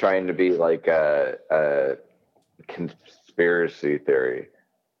am trying to be like a conspiracy theory,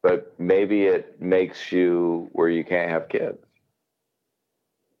 but maybe it makes you where you can't have kids.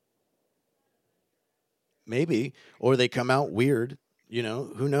 Maybe. Or they come out weird, you know,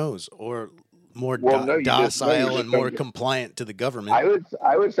 who knows? Or more You docile just and more compliant to the government. I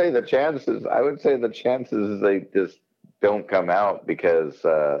would say the chances is they just don't come out because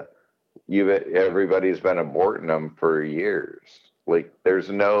everybody's been aborting them for years. Like, there's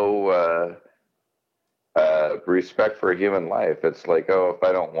no respect for human life. It's like, oh, if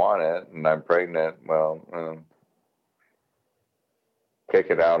I don't want it and I'm pregnant, well, kick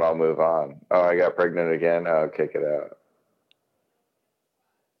it out. I'll move on. Oh, I got pregnant again. Oh, kick it out.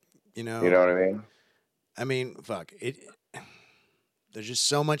 You know what I mean? I mean, fuck it. There's just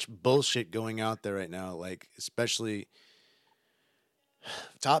so much bullshit going out there right now. Like, especially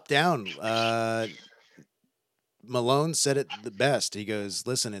top down. Malone said it the best. He goes,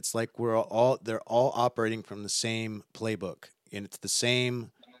 "Listen, it's like they're all operating from the same playbook, and it's the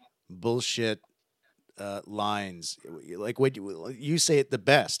same bullshit lines. Like, what you say it the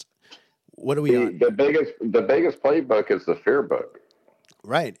best. What are we on? The biggest playbook is the fear book,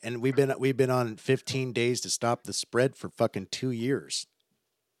 right? And we've been on 15 days to stop the spread for fucking 2 years.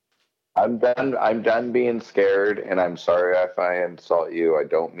 I'm done being scared, and I'm sorry if I insult you. I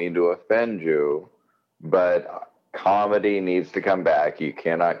don't mean to offend you, but comedy needs to come back. You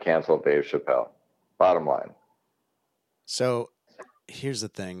cannot cancel Dave Chappelle. Bottom line. So here's the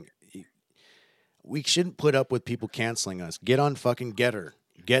thing. We shouldn't put up with people canceling us. Get on fucking Getter.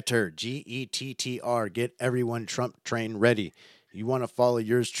 Getter. Gettr. Get everyone Trump train ready. You want to follow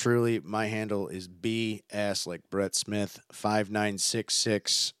yours truly? My handle is BS, like Brett Smith,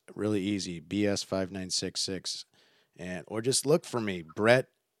 5966. Really easy. BS 5966. Or just look for me, Brett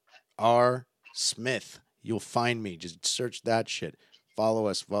R. Smith. You'll find me. Just search that shit. Follow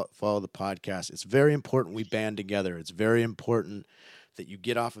us. Follow the podcast. It's very important we band together. It's very important that you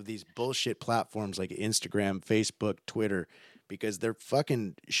get off of these bullshit platforms like Instagram, Facebook, Twitter, because they're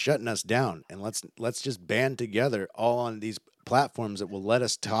fucking shutting us down. And let's just band together all on these platforms that will let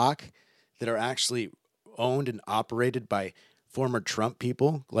us talk, that are actually owned and operated by former Trump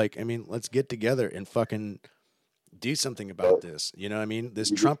people. Like, I mean, let's get together and fucking do something about this. You know what I mean?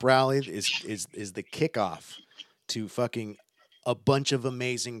 This Trump rally is the kickoff to fucking a bunch of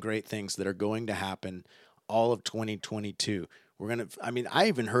amazing, great things that are going to happen all of 2022. I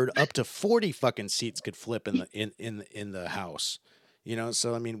even heard up to 40 fucking seats could flip in the House. You know,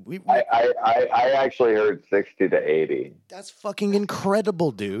 so I mean, I actually heard 60 to 80. That's fucking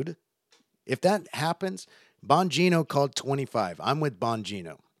incredible, dude. If that happens, Bongino called 25. I'm with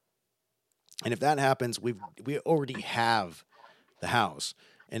Bongino. And if that happens, we already have the House,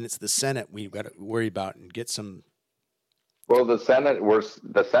 and it's the Senate we've got to worry about and get some. Well, the Senate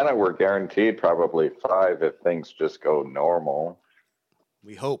we're guaranteed probably 5 if things just go normal.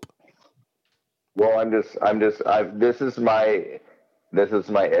 We hope. Well, this is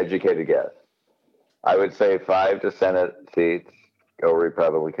my educated guess. I would say 5 to Senate seats go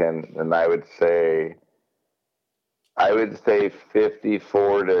Republican, and I would say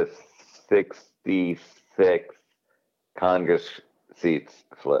 54 to 66 Congress seats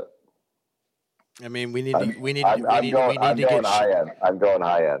flip. I mean, we need I'm to, we need, I'm, we I'm need, going we need I'm to going get high end. I'm going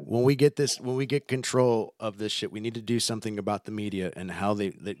high end. when we get control of this shit, we need to do something about the media and how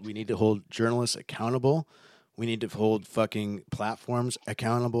we need to hold journalists accountable. We need to hold fucking platforms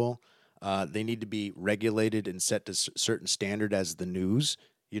accountable. They need to be regulated and set to certain standard as the news.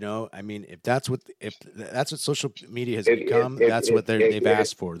 You know, I mean, if that's what social media has become, that's what they've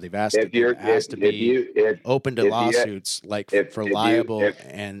asked for. They've asked to be open to lawsuits like for libel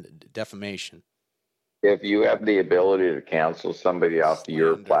and defamation. If you have the ability to cancel somebody off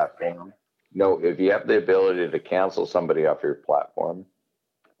your platform, if you have the ability to cancel somebody off your platform,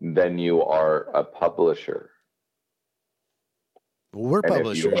 then you are a publisher. Well, we're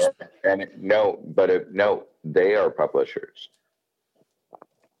publishers. They are publishers.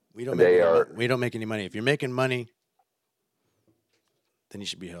 We don't make any money. If you're making money, then you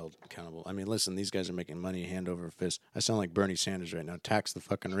should be held accountable. I mean, listen, these guys are making money hand over fist. I sound like Bernie Sanders right now. Tax the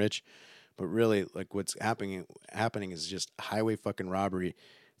fucking rich. But really, like what's happening is just highway fucking robbery.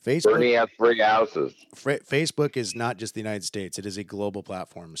 Bernie has 3 houses. Facebook is not just the United States. It is a global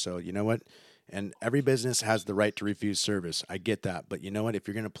platform. So you know what? And every business has the right to refuse service. I get that. But you know what? If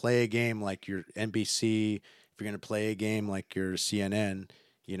you're going to play a game like your NBC, if you're going to play a game like your CNN,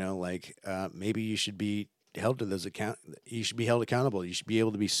 you know, like maybe you should be held to those you should be held accountable. You should be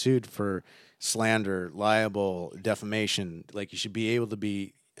able to be sued for slander, libel, defamation. Like you should be able to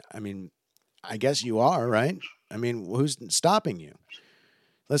be, I mean, I guess you are, right? I mean, who's stopping you?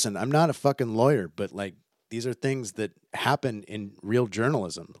 Listen, I'm not a fucking lawyer, but like these are things that happen in real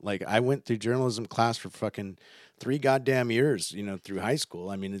journalism. Like I went through journalism class for fucking 3 goddamn years, you know, through high school.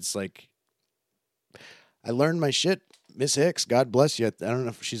 I mean, it's like I learned my shit. Miss Hicks, God bless you. I don't know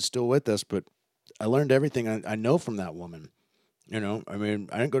if she's still with us, but I learned everything I know from that woman. You know, I mean,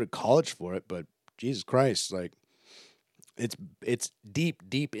 I didn't go to college for it, but Jesus Christ, like it's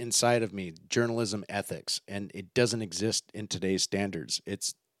deep inside of me, journalism ethics, and it doesn't exist in today's standards.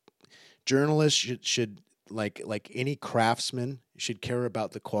 It's journalists should like any craftsman should care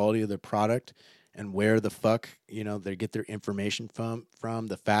about the quality of their product and where the fuck, you know, they get their information from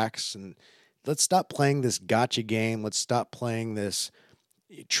the facts. And let's stop playing this gotcha game. Let's stop playing this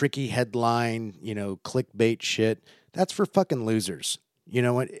tricky headline, you know, clickbait shit. That's for fucking losers. You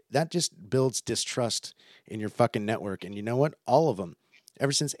know what? That just builds distrust in your fucking network. And you know what? All of them,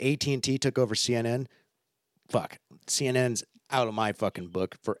 ever since AT&T took over CNN, CNN's out of my fucking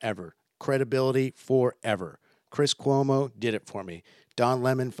book forever. Credibility forever. Chris Cuomo did it for me. Don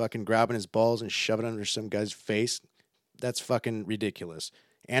Lemon fucking grabbing his balls and shoving it under some guy's face. That's fucking ridiculous.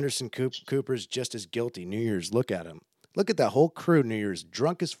 Anderson Cooper's just as guilty. New Year's, look at him. Look at that whole crew. New Year's,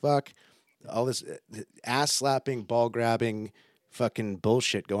 drunk as fuck. All this ass slapping, ball grabbing, fucking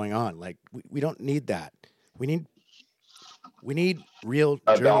bullshit going on. Like we don't need that. We need real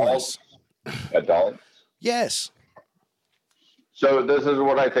journalists. Adults. Yes. So this is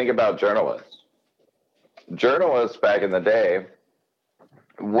what I think about journalists. Journalists back in the day,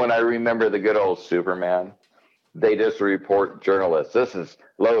 when I remember the good old Superman, they just report journalists. This is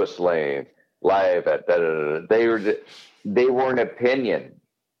Lois Lane live at da-da-da-da. They were an opinion.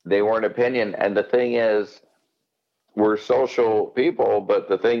 They were an opinion. And the thing is, we're social people, but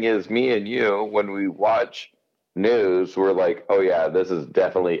the thing is, me and you, when we watch news, we're like, oh yeah, this is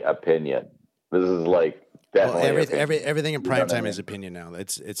definitely opinion. This is like definitely everything in prime time is opinion now.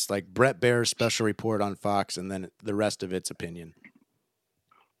 It's like Brett Baer's special report on Fox, and then the rest of it's opinion.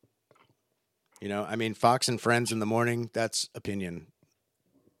 You know, I mean, Fox and Friends in the morning, that's opinion.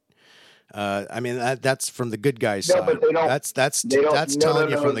 I mean, that's from the good guys' side. But that's telling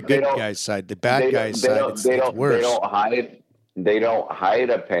you from the good guys' side. The bad guys' side, it's worse. They don't hide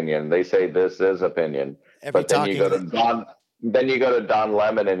opinion. They say this is opinion. Then you go to Don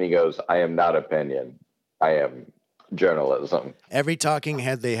Lemon, and he goes, "I am not opinion. I am journalism." Every talking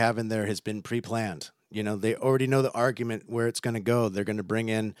head they have in there has been pre-planned. You know, they already know the argument where it's going to go. They're going to bring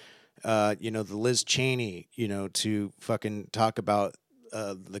in, the Liz Cheney, to fucking talk about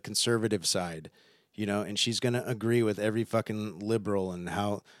the conservative side, and she's going to agree with every fucking liberal and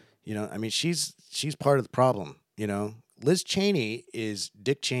how, I mean, she's part of the problem, Liz Cheney is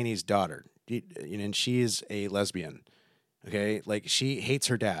Dick Cheney's daughter, and she is a lesbian, okay? Like, she hates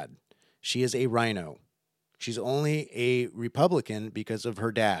her dad. She is a rhino. She's only a Republican because of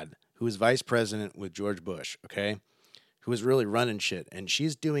her dad, who was vice president with George Bush, okay? Who was really running shit. And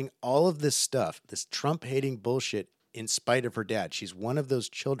she's doing all of this stuff, this Trump-hating bullshit, in spite of her dad. She's one of those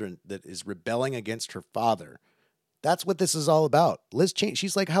children that is rebelling against her father. That's what this is all about. Liz Cheney,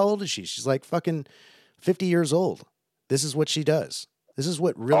 she's like, how old is she? She's like fucking 50 years old. This is what she does. This is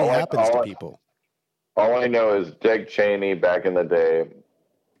what really happens to people. All I know is Dick Cheney back in the day,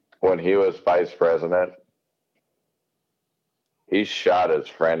 when he was vice president, he shot his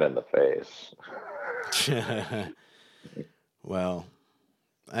friend in the face. Well,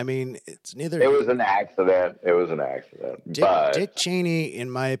 I mean, it's neither. It was an accident. It was an accident. Dick Cheney,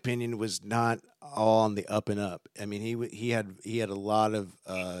 in my opinion, was not all on the up and up. I mean, he had a lot of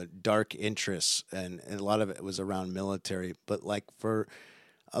dark interests, and a lot of it was around military. But like for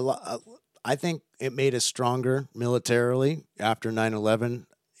a lot, I think it made us stronger militarily after 9/11.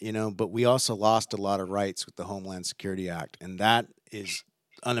 You know, but we also lost a lot of rights with the Homeland Security Act, and that is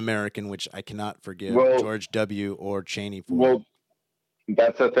un-American, which I cannot forgive George W. or Cheney for. Well,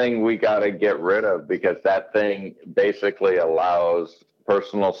 that's the thing we got to get rid of, because that thing basically allows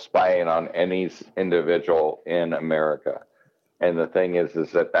personal spying on any individual in America. And the thing is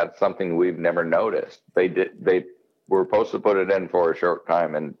that that's something we've never noticed. They were supposed to put it in for a short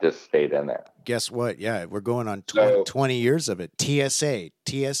time and just stayed in there. Guess what? Yeah, we're going on 20 years of it.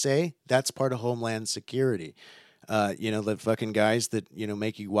 TSA, that's part of Homeland Security. You know, the fucking guys that, you know,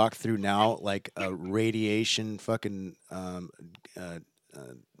 make you walk through now like a radiation fucking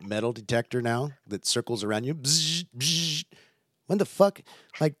metal detector now that circles around you. Bzz, bzz. When the fuck?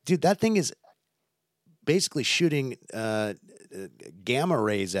 Like, dude, that thing is basically shooting gamma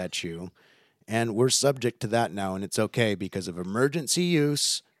rays at you. And we're subject to that now, and it's okay because of emergency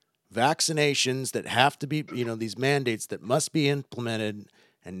use, vaccinations that have to be, you know, these mandates that must be implemented.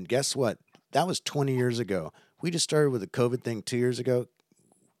 And guess what? That was 20 years ago. We just started with the COVID thing 2 years ago.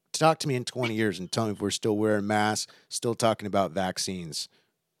 Talk to me in 20 years and tell me if we're still wearing masks, still talking about vaccines.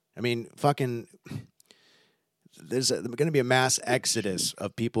 I mean, fucking, there's going to be a mass exodus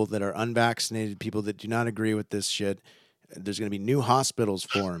of people that are unvaccinated, people that do not agree with this shit. There's going to be new hospitals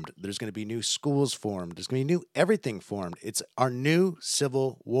formed. There's going to be new schools formed. There's going to be new everything formed. It's our new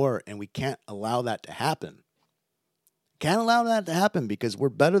civil war, and we can't allow that to happen. Can't allow that to happen because we're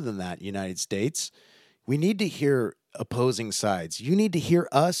better than that, United States. We need to hear opposing sides. You need to hear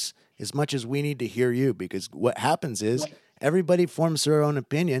us as much as we need to hear you, because what happens is everybody forms their own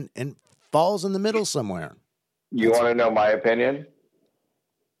opinion and falls in the middle somewhere. You want to know my opinion?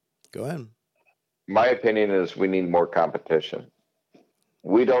 Go ahead. My opinion is we need more competition.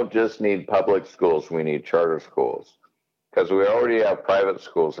 We don't just need public schools, we need charter schools. Because we already have private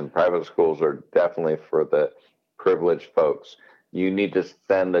schools, and private schools are definitely for the privileged folks. You need to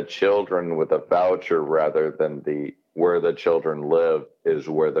send the children with a voucher rather than where the children live is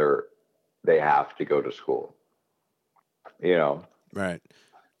where they have to go to school. You know? Right.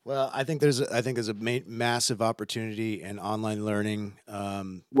 Well, I think there's a massive opportunity in online learning.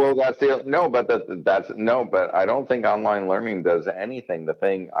 Well, but I don't think online learning does anything. The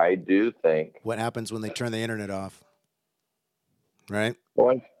thing I do think. What happens when they turn the internet off? Right?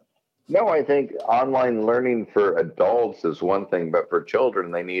 Well, no, I think online learning for adults is one thing, but for children,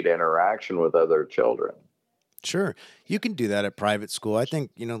 they need interaction with other children. Sure. You can do that at private school. I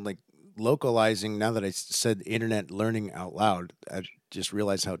think, you know, like localizing, now that I said internet learning out loud, I just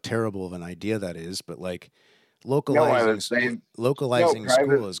realized how terrible of an idea that is, but like localizing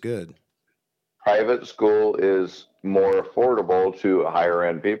school is good. Private school is more affordable to higher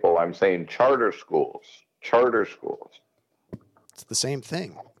end people. I'm saying charter schools. It's the same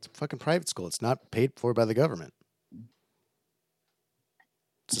thing. It's a fucking private school. It's not paid for by the government.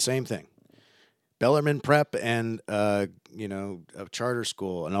 It's the same thing. Bellarmine Prep and, you know, a charter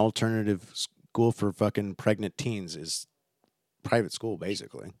school, an alternative school for fucking pregnant teens is private school,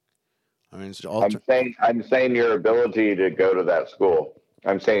 basically. I mean, it's I'm saying your ability to go to that school.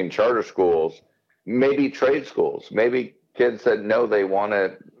 I'm saying charter schools, maybe trade schools, maybe kids that know they want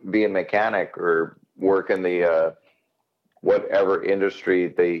to be a mechanic or work in the whatever industry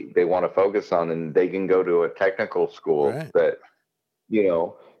they want to focus on, and they can go to a technical school that, you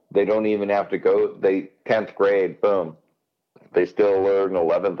know, they don't even have to go. 10th grade, boom. They still learn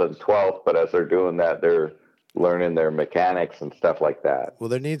 11th and 12th, but as they're doing that, they're learning their mechanics and stuff like that. Well,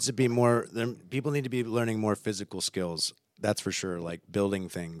 there needs to be more. People need to be learning more physical skills. That's for sure. Like building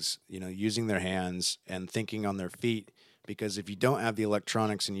things, you know, using their hands and thinking on their feet. Because if you don't have the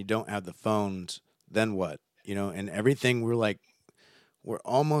electronics and you don't have the phones, then what? You know, and everything, we're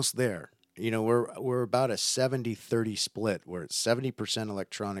almost there. You know, we're about a 70-30 split where it's 70%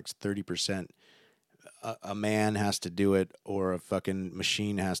 electronics, 30% a man has to do it or a fucking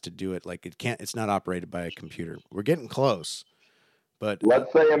machine has to do it. Like it's not operated by a computer. We're getting close. But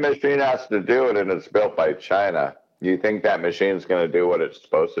let's say a machine has to do it and it's built by China. You think that machine's going to do what it's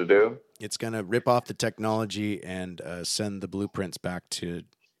supposed to do? It's going to rip off the technology and send the blueprints back to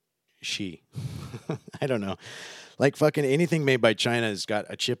Xi. I don't know. Like fucking anything made by China has got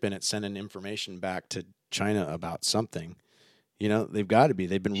a chip in it sending information back to China about something. You know, they've got to be.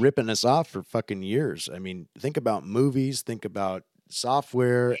 They've been ripping us off for fucking years. I mean, think about movies, think about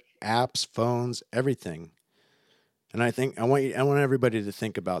software, apps, phones, everything. And I want everybody to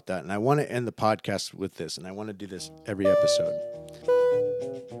think about that. And I want to end the podcast with this, and I want to do this every episode.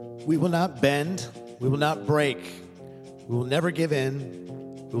 We will not bend, we will not break. We will never give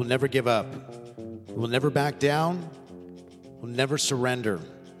in, we will never give up. We will never back down, we'll never surrender.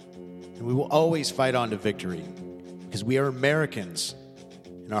 And we will always fight on to victory, because we are Americans,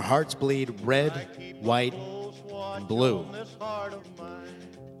 and our hearts bleed red, white, and blue.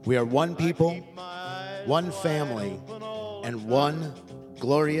 We are one people, one family, and one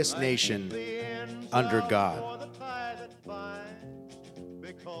glorious nation under God.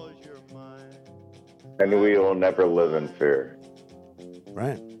 And we will never live in fear.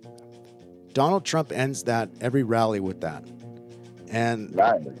 Right. Donald Trump ends that every rally with that. And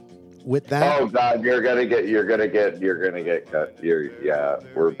Nice. with that, Oh God, you're gonna get cut.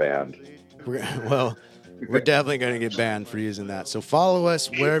 We're banned. we're definitely going to get banned for using that. So follow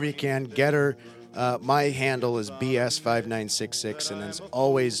us wherever you can. Getter. My handle is BS5966. And as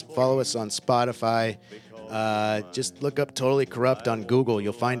always, follow us on Spotify. Just look up Totally Corrupt on Google.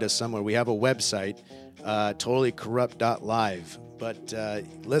 You'll find us somewhere. We have a website, totallycorrupt.live. But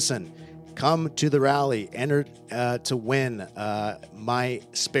listen, come to the rally. Enter to win my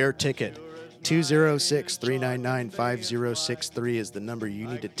spare ticket. 206-399-5063 is the number you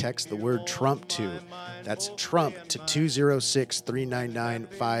need to text the word Trump to. That's Trump to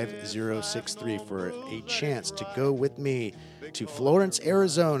 206-399-5063 for a chance to go with me to Florence,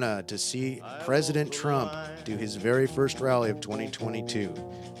 Arizona to see President Trump do his very first rally of 2022.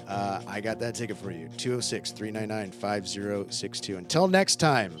 I got that ticket for you. 206-399-5062. Until next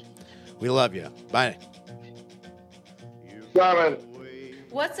time, we love you. Bye. Simon.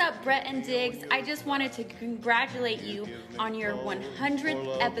 What's up, Brett and Diggs? I just wanted to congratulate you on your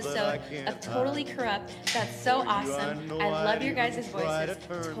 100th episode of Totally Corrupt. That's so awesome. I love your guys' voices.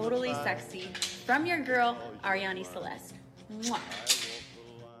 Totally sexy. From your girl, Ariane Celeste. Mwah.